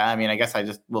 So, I mean, I guess I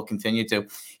just will continue to.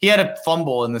 He had a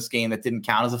fumble in this game that didn't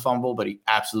count as a fumble, but he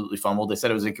absolutely fumbled. They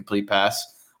said it was an incomplete pass,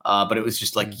 but it was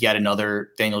just like yet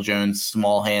another Daniel Jones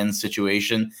small hand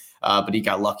situation. But he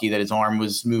got lucky that his arm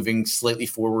was moving slightly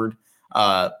forward.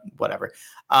 Whatever.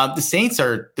 The Saints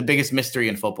are the biggest mystery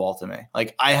in football to me.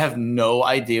 Like, I have no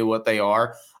idea what they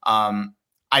are.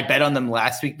 I bet on them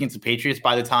last week against the Patriots.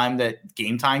 By the time that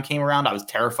game time came around, I was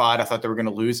terrified. I thought they were going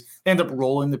to lose. They end up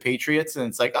rolling the Patriots, and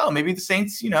it's like, oh, maybe the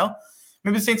Saints, maybe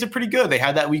the Saints are pretty good. They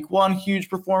had that week 1 huge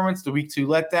performance, the week 2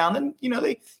 letdown, and,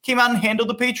 they came out and handled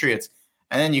the Patriots.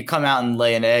 And then you come out and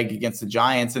lay an egg against the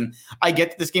Giants. And I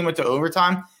get that this game went to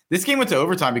overtime. This game went to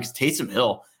overtime because Taysom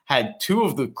Hill had 2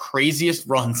 of the craziest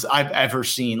runs I've ever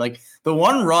seen. Like, the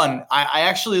one run, I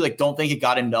actually don't think it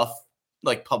got enough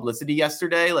publicity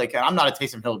yesterday. Like, I'm not a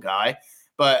Taysom Hill guy,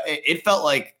 but it felt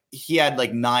like he had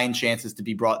 9 chances to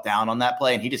be brought down on that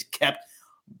play, and he just kept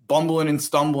bumbling and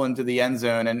stumbling to the end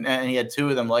zone, and he had 2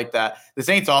 of them like that. The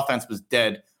Saints offense was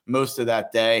dead most of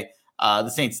that day. The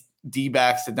Saints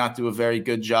D-backs did not do a very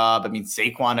good job. I mean,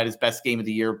 Saquon had his best game of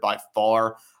the year by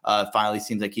far. Finally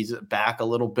seems like he's back a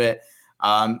little bit.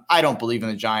 I don't believe in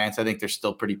the Giants. I think they're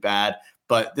still pretty bad.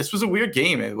 But this was a weird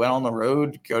game. It went on the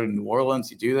road, go to New Orleans,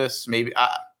 you do this. Maybe,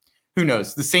 who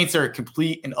knows? The Saints are a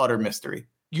complete and utter mystery.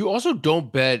 You also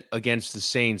don't bet against the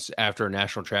Saints after a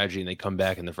national tragedy and they come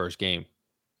back in the first game.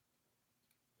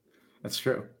 That's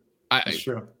true. That's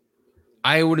true.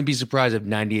 I wouldn't be surprised if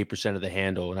 98% of the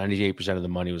handle, 98% of the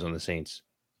money was on the Saints.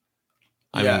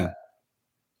 I mean,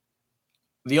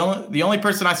 The only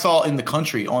person I saw in the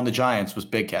country on the Giants was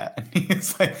Big Cat.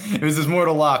 It's like it was his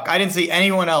mortal luck. I didn't see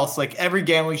anyone else. Like every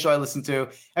gambling show I listened to,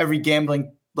 every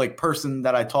gambling like person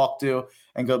that I talk to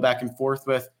and go back and forth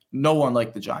with, no one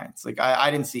liked the Giants. Like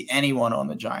I didn't see anyone on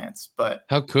the Giants. But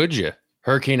How could you?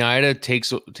 Hurricane Ida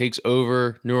takes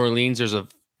over New Orleans. There's a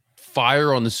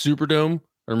fire on the Superdome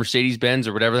or Mercedes-Benz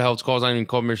or whatever the hell it's called. It's not even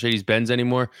called Mercedes-Benz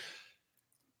anymore.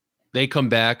 They come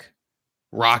back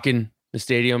rocking the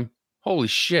stadium. Holy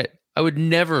shit. I would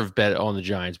never have bet on the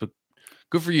Giants, but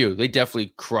good for you. They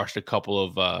definitely crushed a couple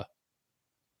of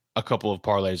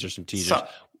parlays or some teasers.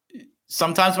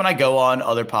 Sometimes when I go on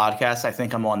other podcasts, I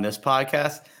think I'm on this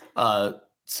podcast.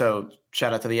 So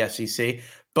shout out to the FCC.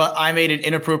 But I made an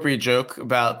inappropriate joke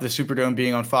about the Superdome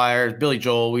being on fire. Billy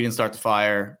Joel, we didn't start the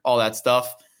fire, all that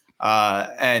stuff.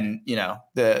 And, you know,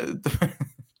 the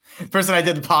person I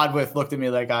did the pod with looked at me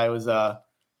like I was,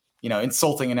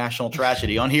 insulting a national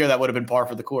tragedy. On here, that would have been par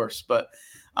for the course. But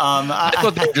I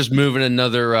thought they were just moving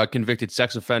another convicted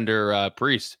sex offender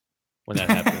priest when that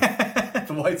happened.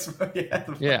 The white smoke, yeah.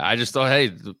 Yeah, I just thought, hey,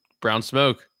 the brown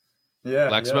smoke. Yeah.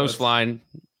 Black smoke's flying.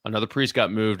 Another priest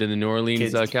got moved in the New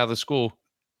Orleans Catholic school.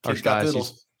 Kids got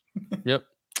diddles. Yep.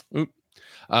 Oop.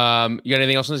 You got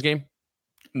anything else in this game?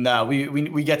 No, we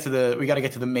got to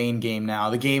get to the main game now.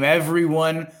 The game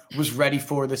everyone was ready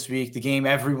for this week. The game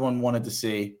everyone wanted to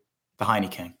see. The Heine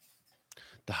King.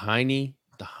 The Heine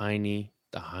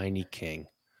King.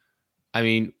 I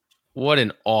mean, what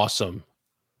an awesome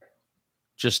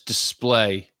just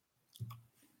display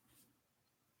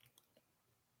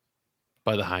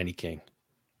by the Heine King.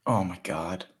 Oh my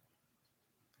God.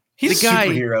 He's the guy, a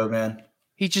superhero, man.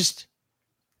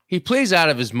 He plays out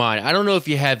of his mind. I don't know if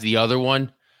you have the other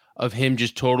one of him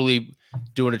just totally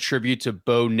doing a tribute to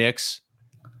Bo Nix.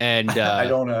 And I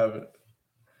don't have it.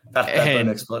 That Bo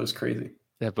Nix play was crazy.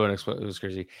 That Bo Nix play was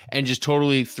crazy. And just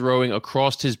totally throwing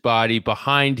across his body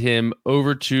behind him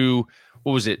over to,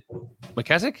 what was it,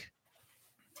 McKessick?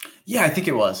 Yeah, I think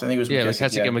it was. I think it was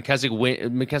McKessick. Yeah.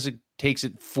 And McKessick takes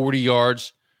it 40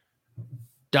 yards.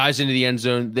 Dives into the end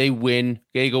zone. They win.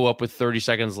 They go up with 30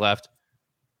 seconds left.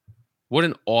 What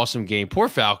an awesome game. Poor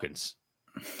Falcons.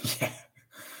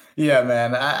 Yeah,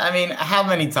 man. I mean, how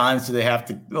many times do they have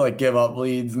to like give up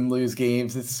leads and lose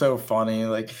games? It's so funny.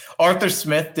 Like Arthur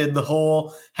Smith did the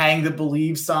whole hang the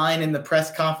believe sign in the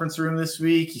press conference room this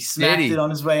week. He smacked it on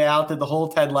his way out, did the whole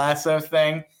Ted Lasso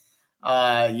thing.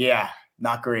 Yeah,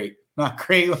 not great. Not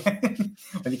great when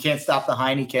you can't stop the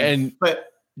Heine King. But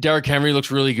Derrick Henry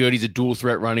looks really good. He's a dual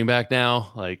threat running back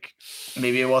now. Like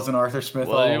maybe it wasn't Arthur Smith.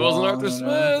 Well, it wasn't Arthur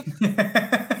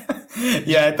Smith.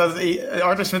 Yeah, it does.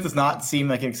 Arthur Smith does not seem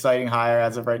like an exciting hire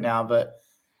as of right now. But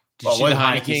did you see the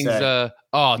Heine King's? No.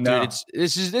 Dude,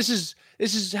 this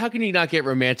is how can you not get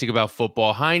romantic about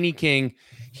football? Heine King,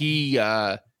 he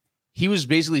was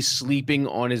basically sleeping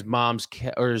on his mom's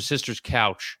or his sister's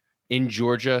couch in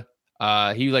Georgia.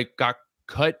 He like got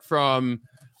cut from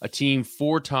a team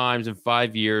 4 times in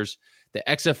 5 years. The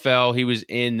XFL he was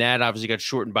in, that obviously got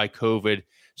shortened by COVID.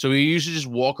 So he used to just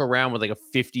walk around with like a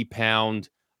 50-pound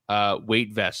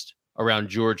weight vest around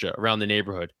Georgia, around the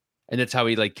neighborhood. And that's how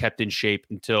he like kept in shape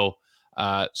until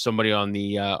somebody on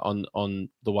the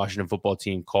Washington football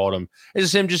team called him.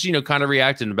 It's just him just, kind of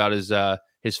reacting about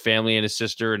his family and his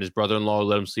sister and his brother-in-law who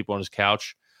let him sleep on his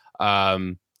couch.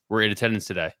 We're in attendance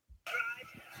today.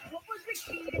 What was the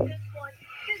key to this one?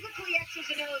 Physically, X's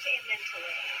and O's, and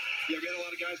mentally. Yeah, we had a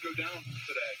lot of guys go down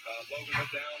today. Logan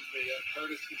went down.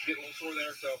 Curtis is getting a little sore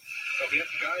there. So we have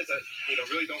some guys that,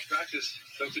 really don't practice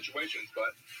those situations.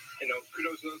 But,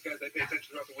 kudos to those guys. They pay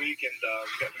attention throughout the week, and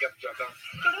we got the job done.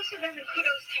 Kudos to them and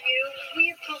kudos to you. We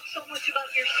have talked so much about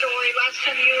your story. Last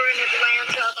time you were in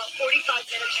Atlanta, about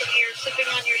 45 minutes from here, sitting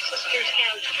on your sister's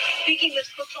couch, thinking this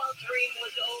football dream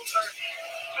was over.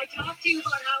 I talked to you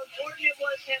about how important it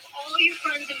was to have all your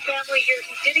friends and family here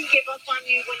who didn't give up on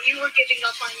you when you were giving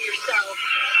up on yourself.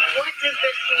 What does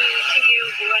this mean to you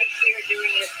right here doing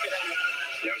this today?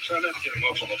 Yeah, I'm trying not to get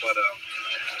emotional, but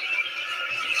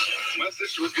my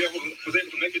sister was able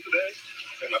to make it today,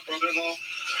 and my brother-in-law,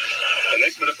 and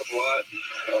they put up a lot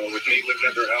with me living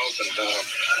at their house, and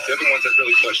they're the ones that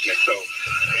really pushed me. So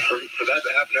for that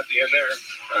to happen at the end there,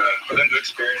 for them to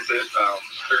experience it,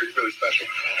 very, really special.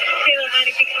 Taylor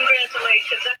Heinicke,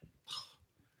 congratulations.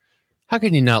 How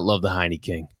can you not love the Heine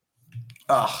King?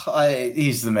 Oh,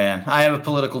 he's the man. I have a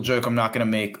political joke I'm not going to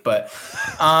make, but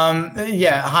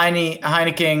yeah,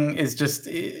 Heineken is just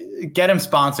get him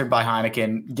sponsored by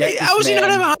Heineken. How does he not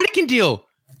have a Heineken deal?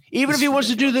 Even if he wants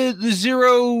to do the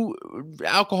zero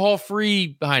alcohol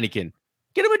free Heineken,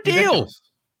 get him a deal.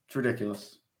 It's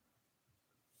ridiculous.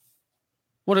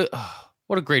 What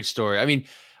What a great story. I mean,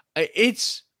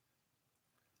 is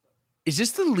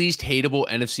this the least hateable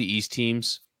NFC East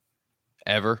teams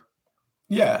ever?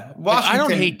 Yeah. Like, I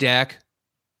don't hate Dak.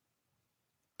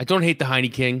 I don't hate the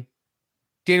Heine King.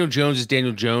 Daniel Jones is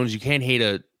Daniel Jones. You can't hate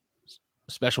a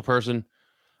special person.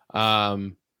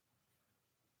 I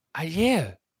like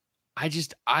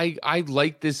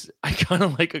this. I kind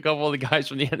of like a couple of the guys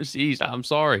from the NFC East. I'm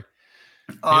sorry.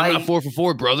 I'm not 4 for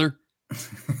 4, brother.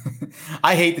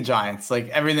 I hate the Giants. Like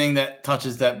everything that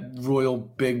touches that royal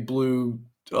big blue,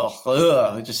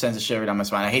 it just sends a shiver down my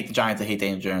spine. I hate the Giants. I hate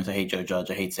Daniel Jones. I hate Joe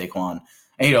Judge. I hate Saquon.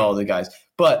 I hate all the guys.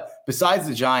 But besides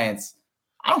the Giants,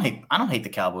 I don't hate the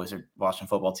Cowboys or Washington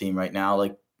football team right now.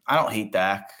 Like I don't hate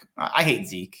Dak. I hate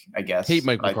Zeke, I guess. Hate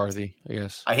Mike McCarthy, I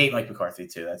guess. I hate Mike McCarthy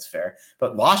too. That's fair.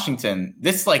 But Washington,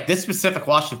 this specific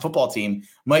Washington football team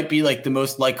might be like the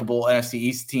most likable NFC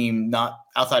East team, not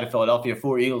outside of Philadelphia,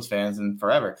 for Eagles fans and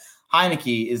forever.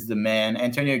 Heineke is the man.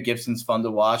 Antonio Gibson's fun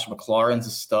to watch. McLaurin's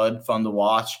a stud, fun to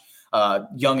watch.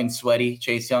 Young and sweaty.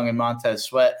 Chase Young and Montez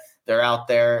Sweat. They're out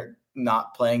there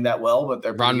not playing that well, but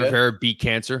they're Ron Rivera beat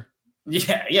cancer.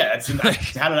 Yeah.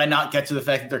 How did I not get to the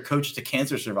fact that they're coached a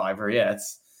cancer survivor? Yeah,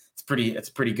 it's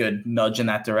pretty good nudge in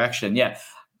that direction. Yeah,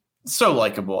 so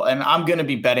likable, and I'm gonna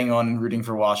be betting on rooting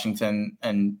for Washington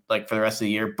and like for the rest of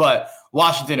the year. But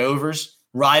Washington overs,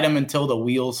 ride them until the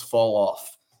wheels fall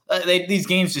off. These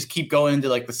games just keep going into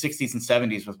like the 60s and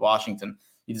 70s with Washington.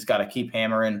 You just got to keep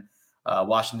hammering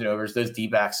Washington overs. Those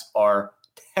D-backs are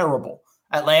terrible.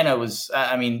 Atlanta was,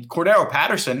 Cordero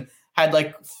Patterson had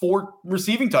like 4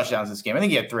 receiving touchdowns this game. I think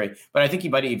he had 3, but I think he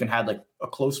might have even had like a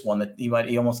close one that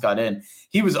he almost got in.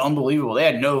 He was unbelievable. They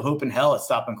had no hope in hell at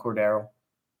stopping Cordero.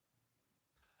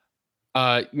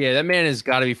 Yeah, that man has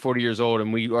got to be 40 years old,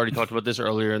 and we already talked about this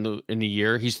earlier in the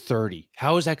year. He's 30.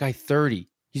 How is that guy 30?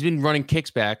 He's been running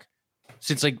kicks back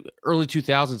since like early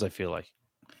 2000s, I feel like.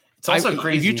 It's also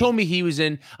crazy. If you told me he was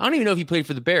in, I don't even know if he played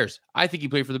for the Bears. I think he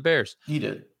played for the Bears. He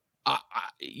did.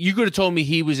 You could have told me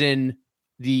he was in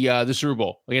the Super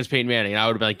Bowl against Peyton Manning, and I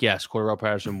would have been like, yes, Cordero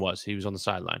Patterson was. He was on the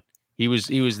sideline. He was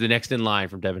the next in line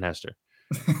from Devin Hester.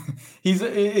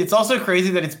 It's also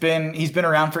crazy that he's been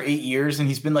around for 8 years and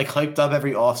he's been like hyped up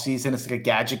every offseason. It's like a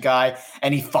gadget guy,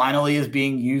 and he finally is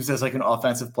being used as like an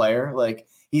offensive player. Like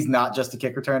he's not just a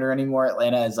kick returner anymore.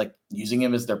 Atlanta is like using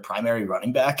him as their primary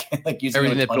running back. Like using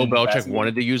everything that Bill Belichick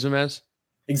wanted to use him as.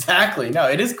 Exactly. No,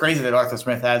 it is crazy that Arthur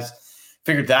Smith has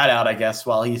figured that out, I guess,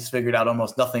 while he's figured out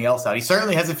almost nothing else out. He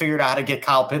certainly hasn't figured out how to get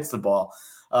Kyle Pitts the ball,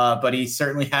 but he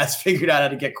certainly has figured out how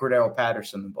to get Cordero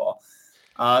Patterson the ball.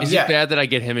 Is it bad that I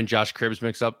get him and Josh Cribbs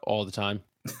mixed up all the time?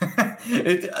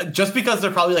 Just because they're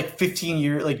probably like 15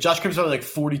 years, like Josh Cribbs are like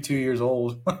 42 years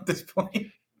old at this point.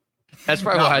 That's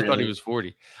probably why I thought he was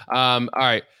 40. All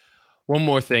right. One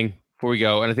more thing before we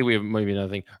go, and I think we have maybe another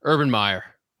thing. Urban Meyer.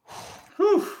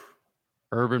 Whew.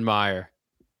 Urban Meyer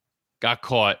got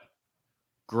caught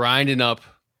grinding up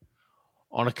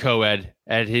on a co-ed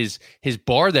at his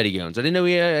bar that he owns. I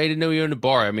didn't know he owned a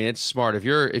bar. I mean, it's smart. If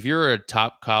you're a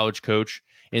top college coach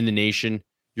in the nation,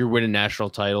 you're winning national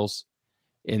titles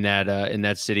in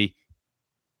that city.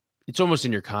 It's almost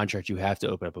in your contract. You have to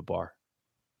open up a bar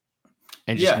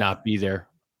and just not be there.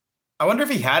 I wonder if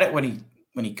he had it when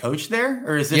he coached there,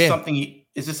 or is this something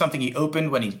he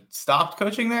opened when he stopped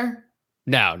coaching there?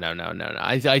 No.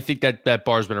 I think that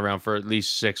bar's been around for at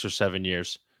least 6 or 7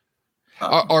 years.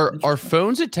 Are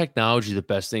phones and technology the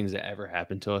best things that ever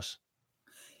happened to us?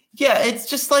 Yeah, it's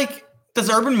just like, does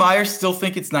Urban Meyer still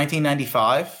think it's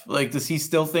 1995? Like, does he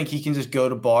still think he can just go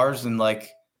to bars and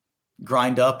like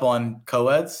grind up on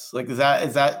co-eds? Like, is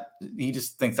that he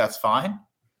just thinks that's fine?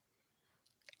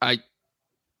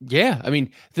 Yeah. I mean,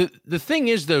 the thing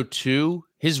is though, too,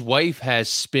 his wife has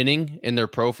spinning in their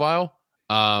profile.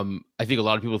 I think a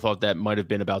lot of people thought that might have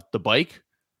been about the bike.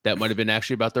 That might have been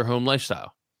actually about their home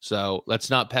lifestyle. So let's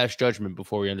not pass judgment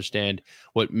before we understand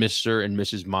what Mr. and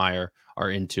Mrs. Meyer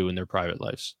are into in their private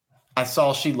lives. I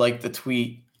saw she liked the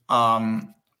tweet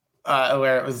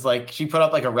where it was like she put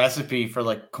up like a recipe for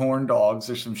like corn dogs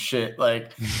or some shit,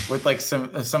 like with like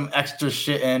some extra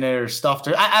shit in it or stuffed.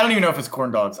 I don't even know if it's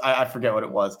corn dogs. I forget what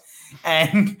it was.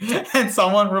 And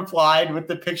someone replied with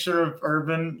the picture of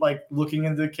Urban like looking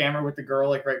into the camera with the girl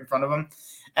like right in front of him.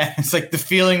 And it's like the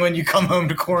feeling when you come home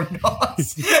to corn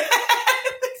dogs.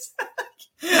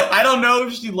 I don't know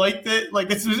if she liked it.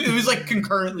 Like it was like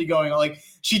concurrently going on. Like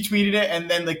she tweeted it and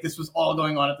then like this was all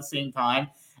going on at the same time.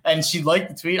 And she liked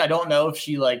the tweet. I don't know if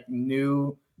she like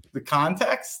knew the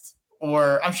context,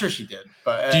 or I'm sure she did.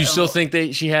 But do you still think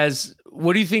that she has?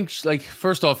 What do you think? Like,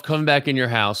 first off, coming back in your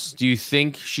house, do you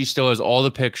think she still has all the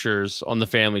pictures on the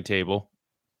family table?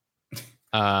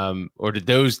 Or did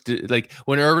those like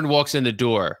when Urban walks in the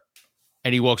door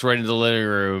and he walks right into the living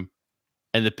room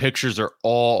and the pictures are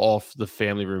all off the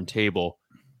family room table?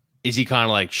 Is he kind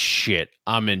of like, shit,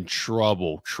 I'm in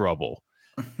trouble?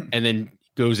 And then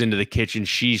goes into the kitchen.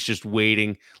 She's just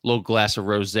waiting, little glass of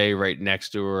rosé right next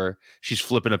to her. She's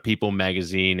flipping a People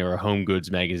magazine or a Home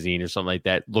Goods magazine or something like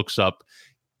that. Looks up,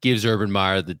 gives Urban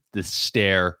Meyer the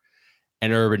stare,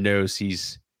 and Urban knows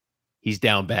he's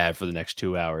down bad for the next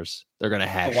 2 hours. They're gonna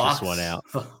hash this one out.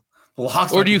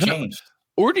 Or do you change?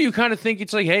 Or do you kind of think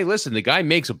it's like, hey, listen, the guy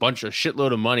makes a bunch of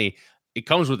shitload of money. It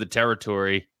comes with the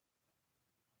territory.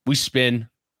 We spin.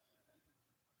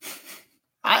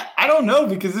 I don't know,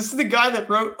 because this is the guy that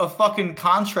wrote a fucking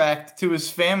contract to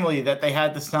his family that they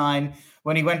had to sign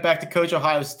when he went back to coach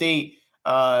Ohio State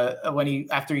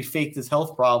after he faked his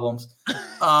health problems.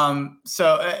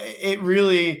 So it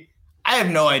really, I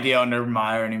have no idea on Urban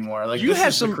Meyer anymore. Like, you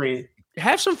have some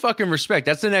fucking respect.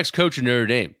 That's the next coach of Notre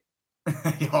Dame.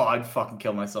 Oh, I'd fucking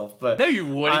kill myself. But no, you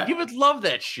wouldn't. You would love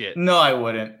that shit. No, I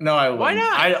wouldn't. Why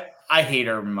not? I hate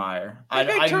Urban Meyer.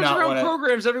 I turns around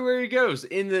programs everywhere he goes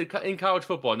in college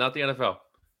football, not the NFL.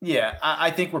 Yeah,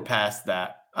 I think we're past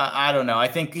that. I don't know. I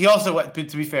think he also,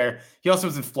 to be fair, he also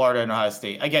was in Florida and Ohio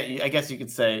State. I guess you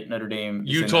could say Notre Dame.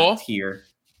 Utah here.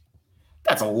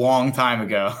 That's a long time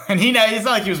ago, and it's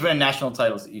not like he was winning national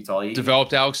titles at Utah. He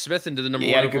developed Alex Smith into the number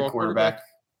one overall quarterback.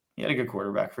 He had a good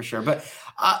quarterback for sure. But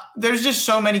there's just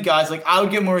so many guys. Like, I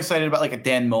would get more excited about like a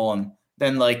Dan Mullen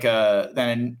than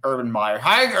an Urban Meyer.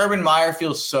 Hiring Urban Meyer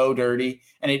feels so dirty,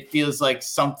 and it feels like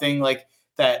something like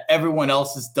that everyone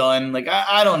else has done. Like,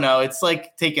 I don't know. It's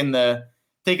like taking the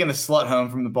slut home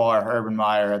from the bar, Urban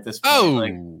Meyer at this point. Oh,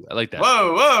 like, I like that.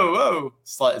 Whoa.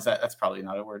 Slut, that's probably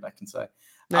not a word I can say.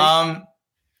 Nice.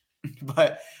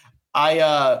 But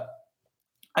I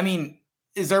mean,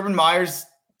 is Urban Meyer's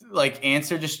like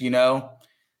answer just,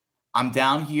 I'm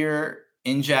down here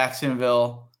in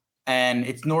Jacksonville and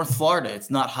it's North Florida. It's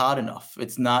not hot enough.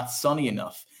 It's not sunny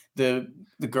enough. The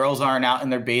girls aren't out in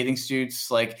their bathing suits.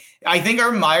 Like, I think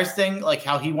Urban Meyer's thing, like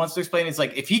how he wants to explain, is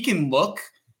like, if he can look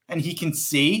and he can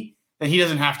see, then he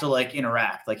doesn't have to like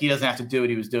interact. Like, he doesn't have to do what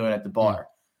he was doing at the bar.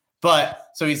 But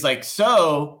so he's like,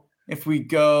 so if we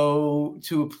go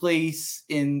to a place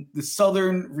in the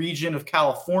southern region of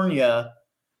California,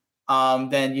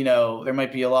 then, there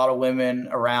might be a lot of women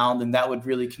around, and that would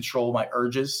really control my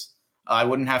urges. I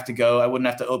wouldn't have to go. I wouldn't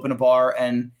have to open a bar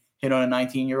and hit on a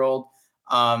 19-year-old.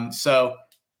 So,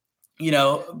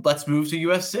 let's move to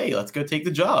USC. Let's go take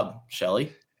the job,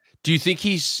 Shelly. Do you think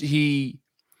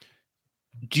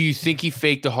do you think he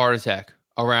faked a heart attack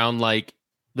around like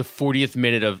the 40th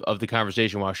minute of the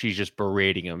conversation while she's just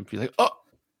berating him? He's like,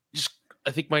 I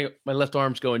think my left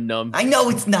arm's going numb. I know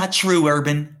it's not true,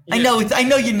 Urban. Yeah. I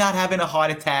know you're not having a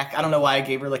heart attack. I don't know why I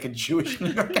gave her like a Jewish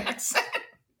New York accent.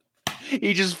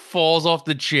 He just falls off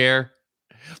the chair.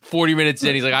 40 minutes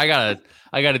in, he's like, I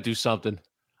gotta do something.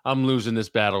 I'm losing this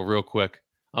battle real quick.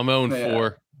 I'm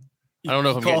 0-4. I don't know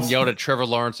if I'm getting yelled at Trevor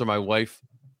Lawrence or my wife.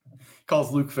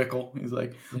 Calls Luke Fickell. He's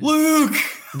like, Luke.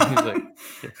 He's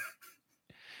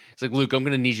like, Luke, I'm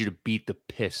gonna need you to beat the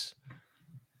piss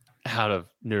out of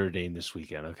Notre Dame this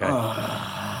weekend, okay?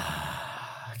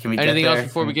 Can we anything else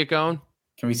before we get going?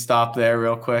 Can we stop there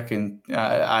real quick? And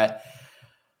I'm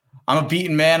a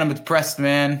beaten man. I'm a depressed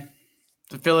man.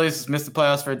 The Phillies missed the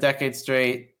playoffs for a decade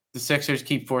straight. The Sixers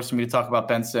keep forcing me to talk about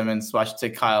Ben Simmons. Well, I should say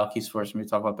Kyle keeps forcing me to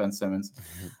talk about Ben Simmons.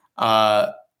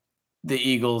 The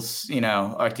Eagles,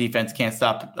 our defense can't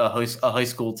stop a high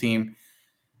school team.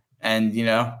 And,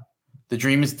 the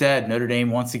dream is dead. Notre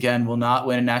Dame, once again, will not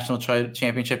win a national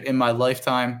championship in my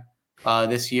lifetime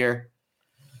this year.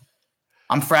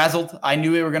 I'm frazzled. I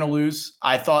knew we were going to lose.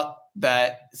 I thought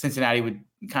that Cincinnati would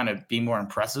kind of be more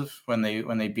impressive when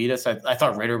they beat us. I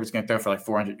thought Ritter was going to throw for like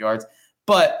 400 yards.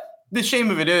 But the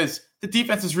shame of it is the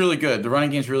defense is really good. The running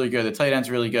game's really good. The tight end's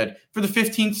really good. For the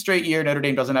 15th straight year, Notre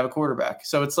Dame doesn't have a quarterback.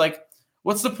 So it's like,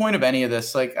 what's the point of any of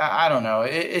this? Like, I don't know.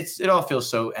 It all feels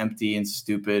so empty and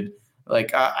stupid.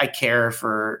 Like, I care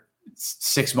for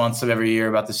 6 months of every year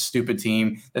about this stupid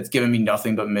team that's given me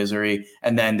nothing but misery.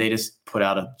 And then they just put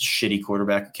out a shitty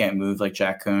quarterback who can't move like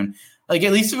Jack Cohn. Like,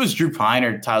 at least if it was Drew Pine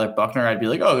or Tyler Buckner, I'd be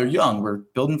like, oh, they're young. We're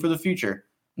building for the future.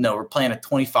 No, we're playing a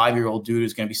 25-year-old dude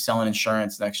who's going to be selling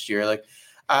insurance next year. Like,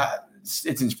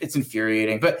 it's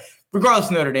infuriating. But regardless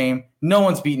of Notre Dame, no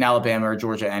one's beaten Alabama or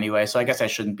Georgia anyway, so I guess I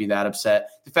shouldn't be that upset.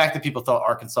 The fact that people thought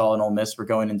Arkansas and Ole Miss were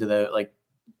going into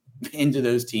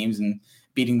those teams and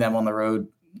beating them on the road,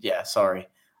 yeah, sorry.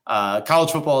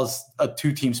 College football is a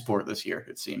two-team sport this year,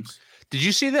 it seems. Did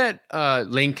you see that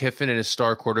Lane Kiffin and his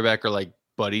star quarterback are like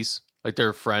buddies? Like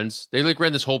they're friends. They like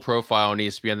ran this whole profile on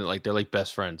ESPN that like they're like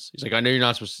best friends. He's like, I know you're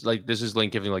not supposed to like this is Lane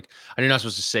Kiffin. Like, I know you're not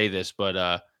supposed to say this, but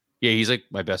yeah, he's like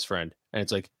my best friend. And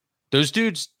it's like those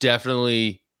dudes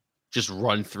definitely just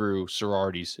run through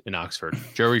sororities in Oxford.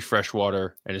 Joey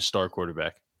Freshwater and his star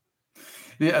quarterback.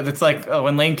 Yeah, that's like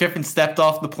when Lane Kiffin stepped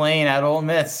off the plane at Ole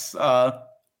Miss.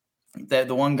 The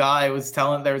one guy was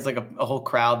telling, there was like a whole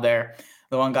crowd there.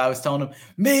 The one guy was telling him,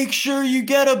 make sure you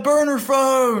get a burner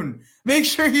phone. Make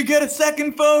sure you get a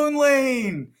second phone,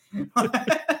 Lane.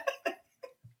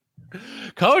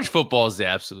 College football is the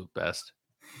absolute best.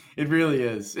 It really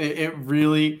is. It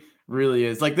really, really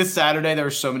is. Like this Saturday, there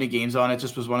were so many games on. It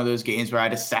just was one of those games where I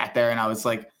just sat there and I was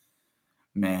like,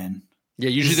 man. Yeah,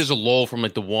 usually there's a lull from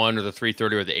like the 1 or the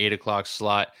 3:30 or the 8 o'clock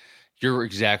slot. You're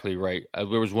exactly right.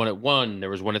 There was one at 1. There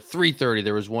was one at 3:30.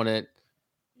 There was one at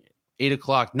 8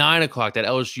 o'clock, 9 o'clock, that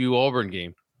LSU Auburn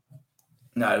game.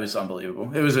 No, it was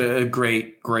unbelievable. It was a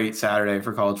great, great Saturday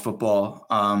for college football.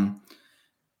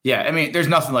 Yeah, I mean, there's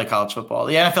nothing like college football.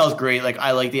 The NFL is great. Like,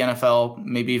 I like the NFL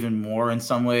maybe even more in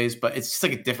some ways, but it's just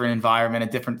like a different environment, a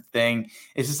different thing.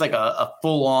 It's just like a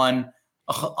full-on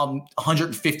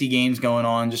 150 games going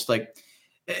on. Just like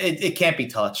it can't be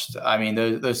touched. I mean,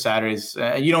 those Saturdays,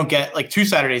 you don't get like 2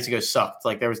 Saturdays ago sucked.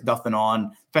 Like there was nothing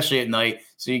on, especially at night.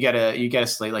 So you get a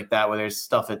slate like that where there's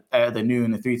stuff at the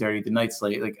noon, the 3:30, the night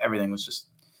slate. Like everything was just.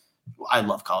 I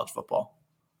love college football.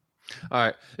 All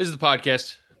right, this is the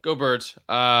podcast. Go Birds.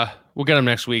 We'll get them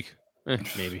next week.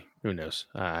 Maybe. Who knows?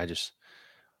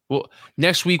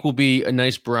 Next week will be a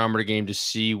nice barometer game to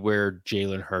see where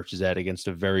Jalen Hurts is at against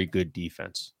a very good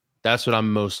defense. That's what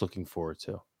I'm most looking forward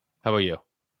to. How about you?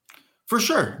 For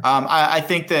sure. I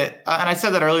think that, and I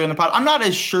said that earlier in the pod, I'm not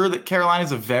as sure that Carolina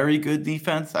is a very good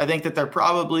defense. I think that they're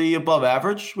probably above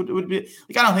average. Would be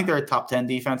like, I don't think they're a top 10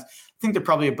 defense. I think they're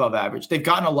probably above average. They've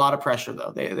gotten a lot of pressure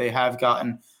though. They have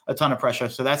gotten a ton of pressure.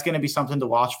 So that's going to be something to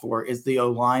watch for. Is the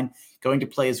O-line going to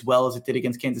play as well as it did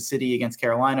against Kansas City, against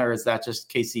Carolina, or is that just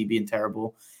KC being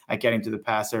terrible at getting to the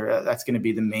passer? That's going to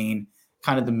be the main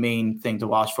thing to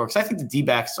watch for. Because I think the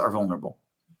D-backs are vulnerable.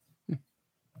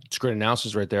 It's great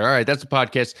analysis right there. All right, that's the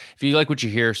podcast. If you like what you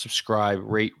hear, subscribe,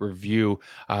 rate, review,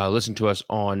 listen to us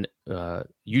on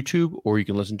YouTube, or you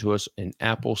can listen to us in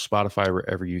Apple, Spotify,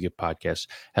 wherever you get podcasts.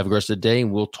 Have a great rest of the day,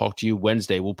 and we'll talk to you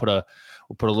Wednesday. We'll put a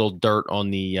little dirt on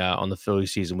the Philly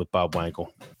season with Bob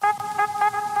Wankel.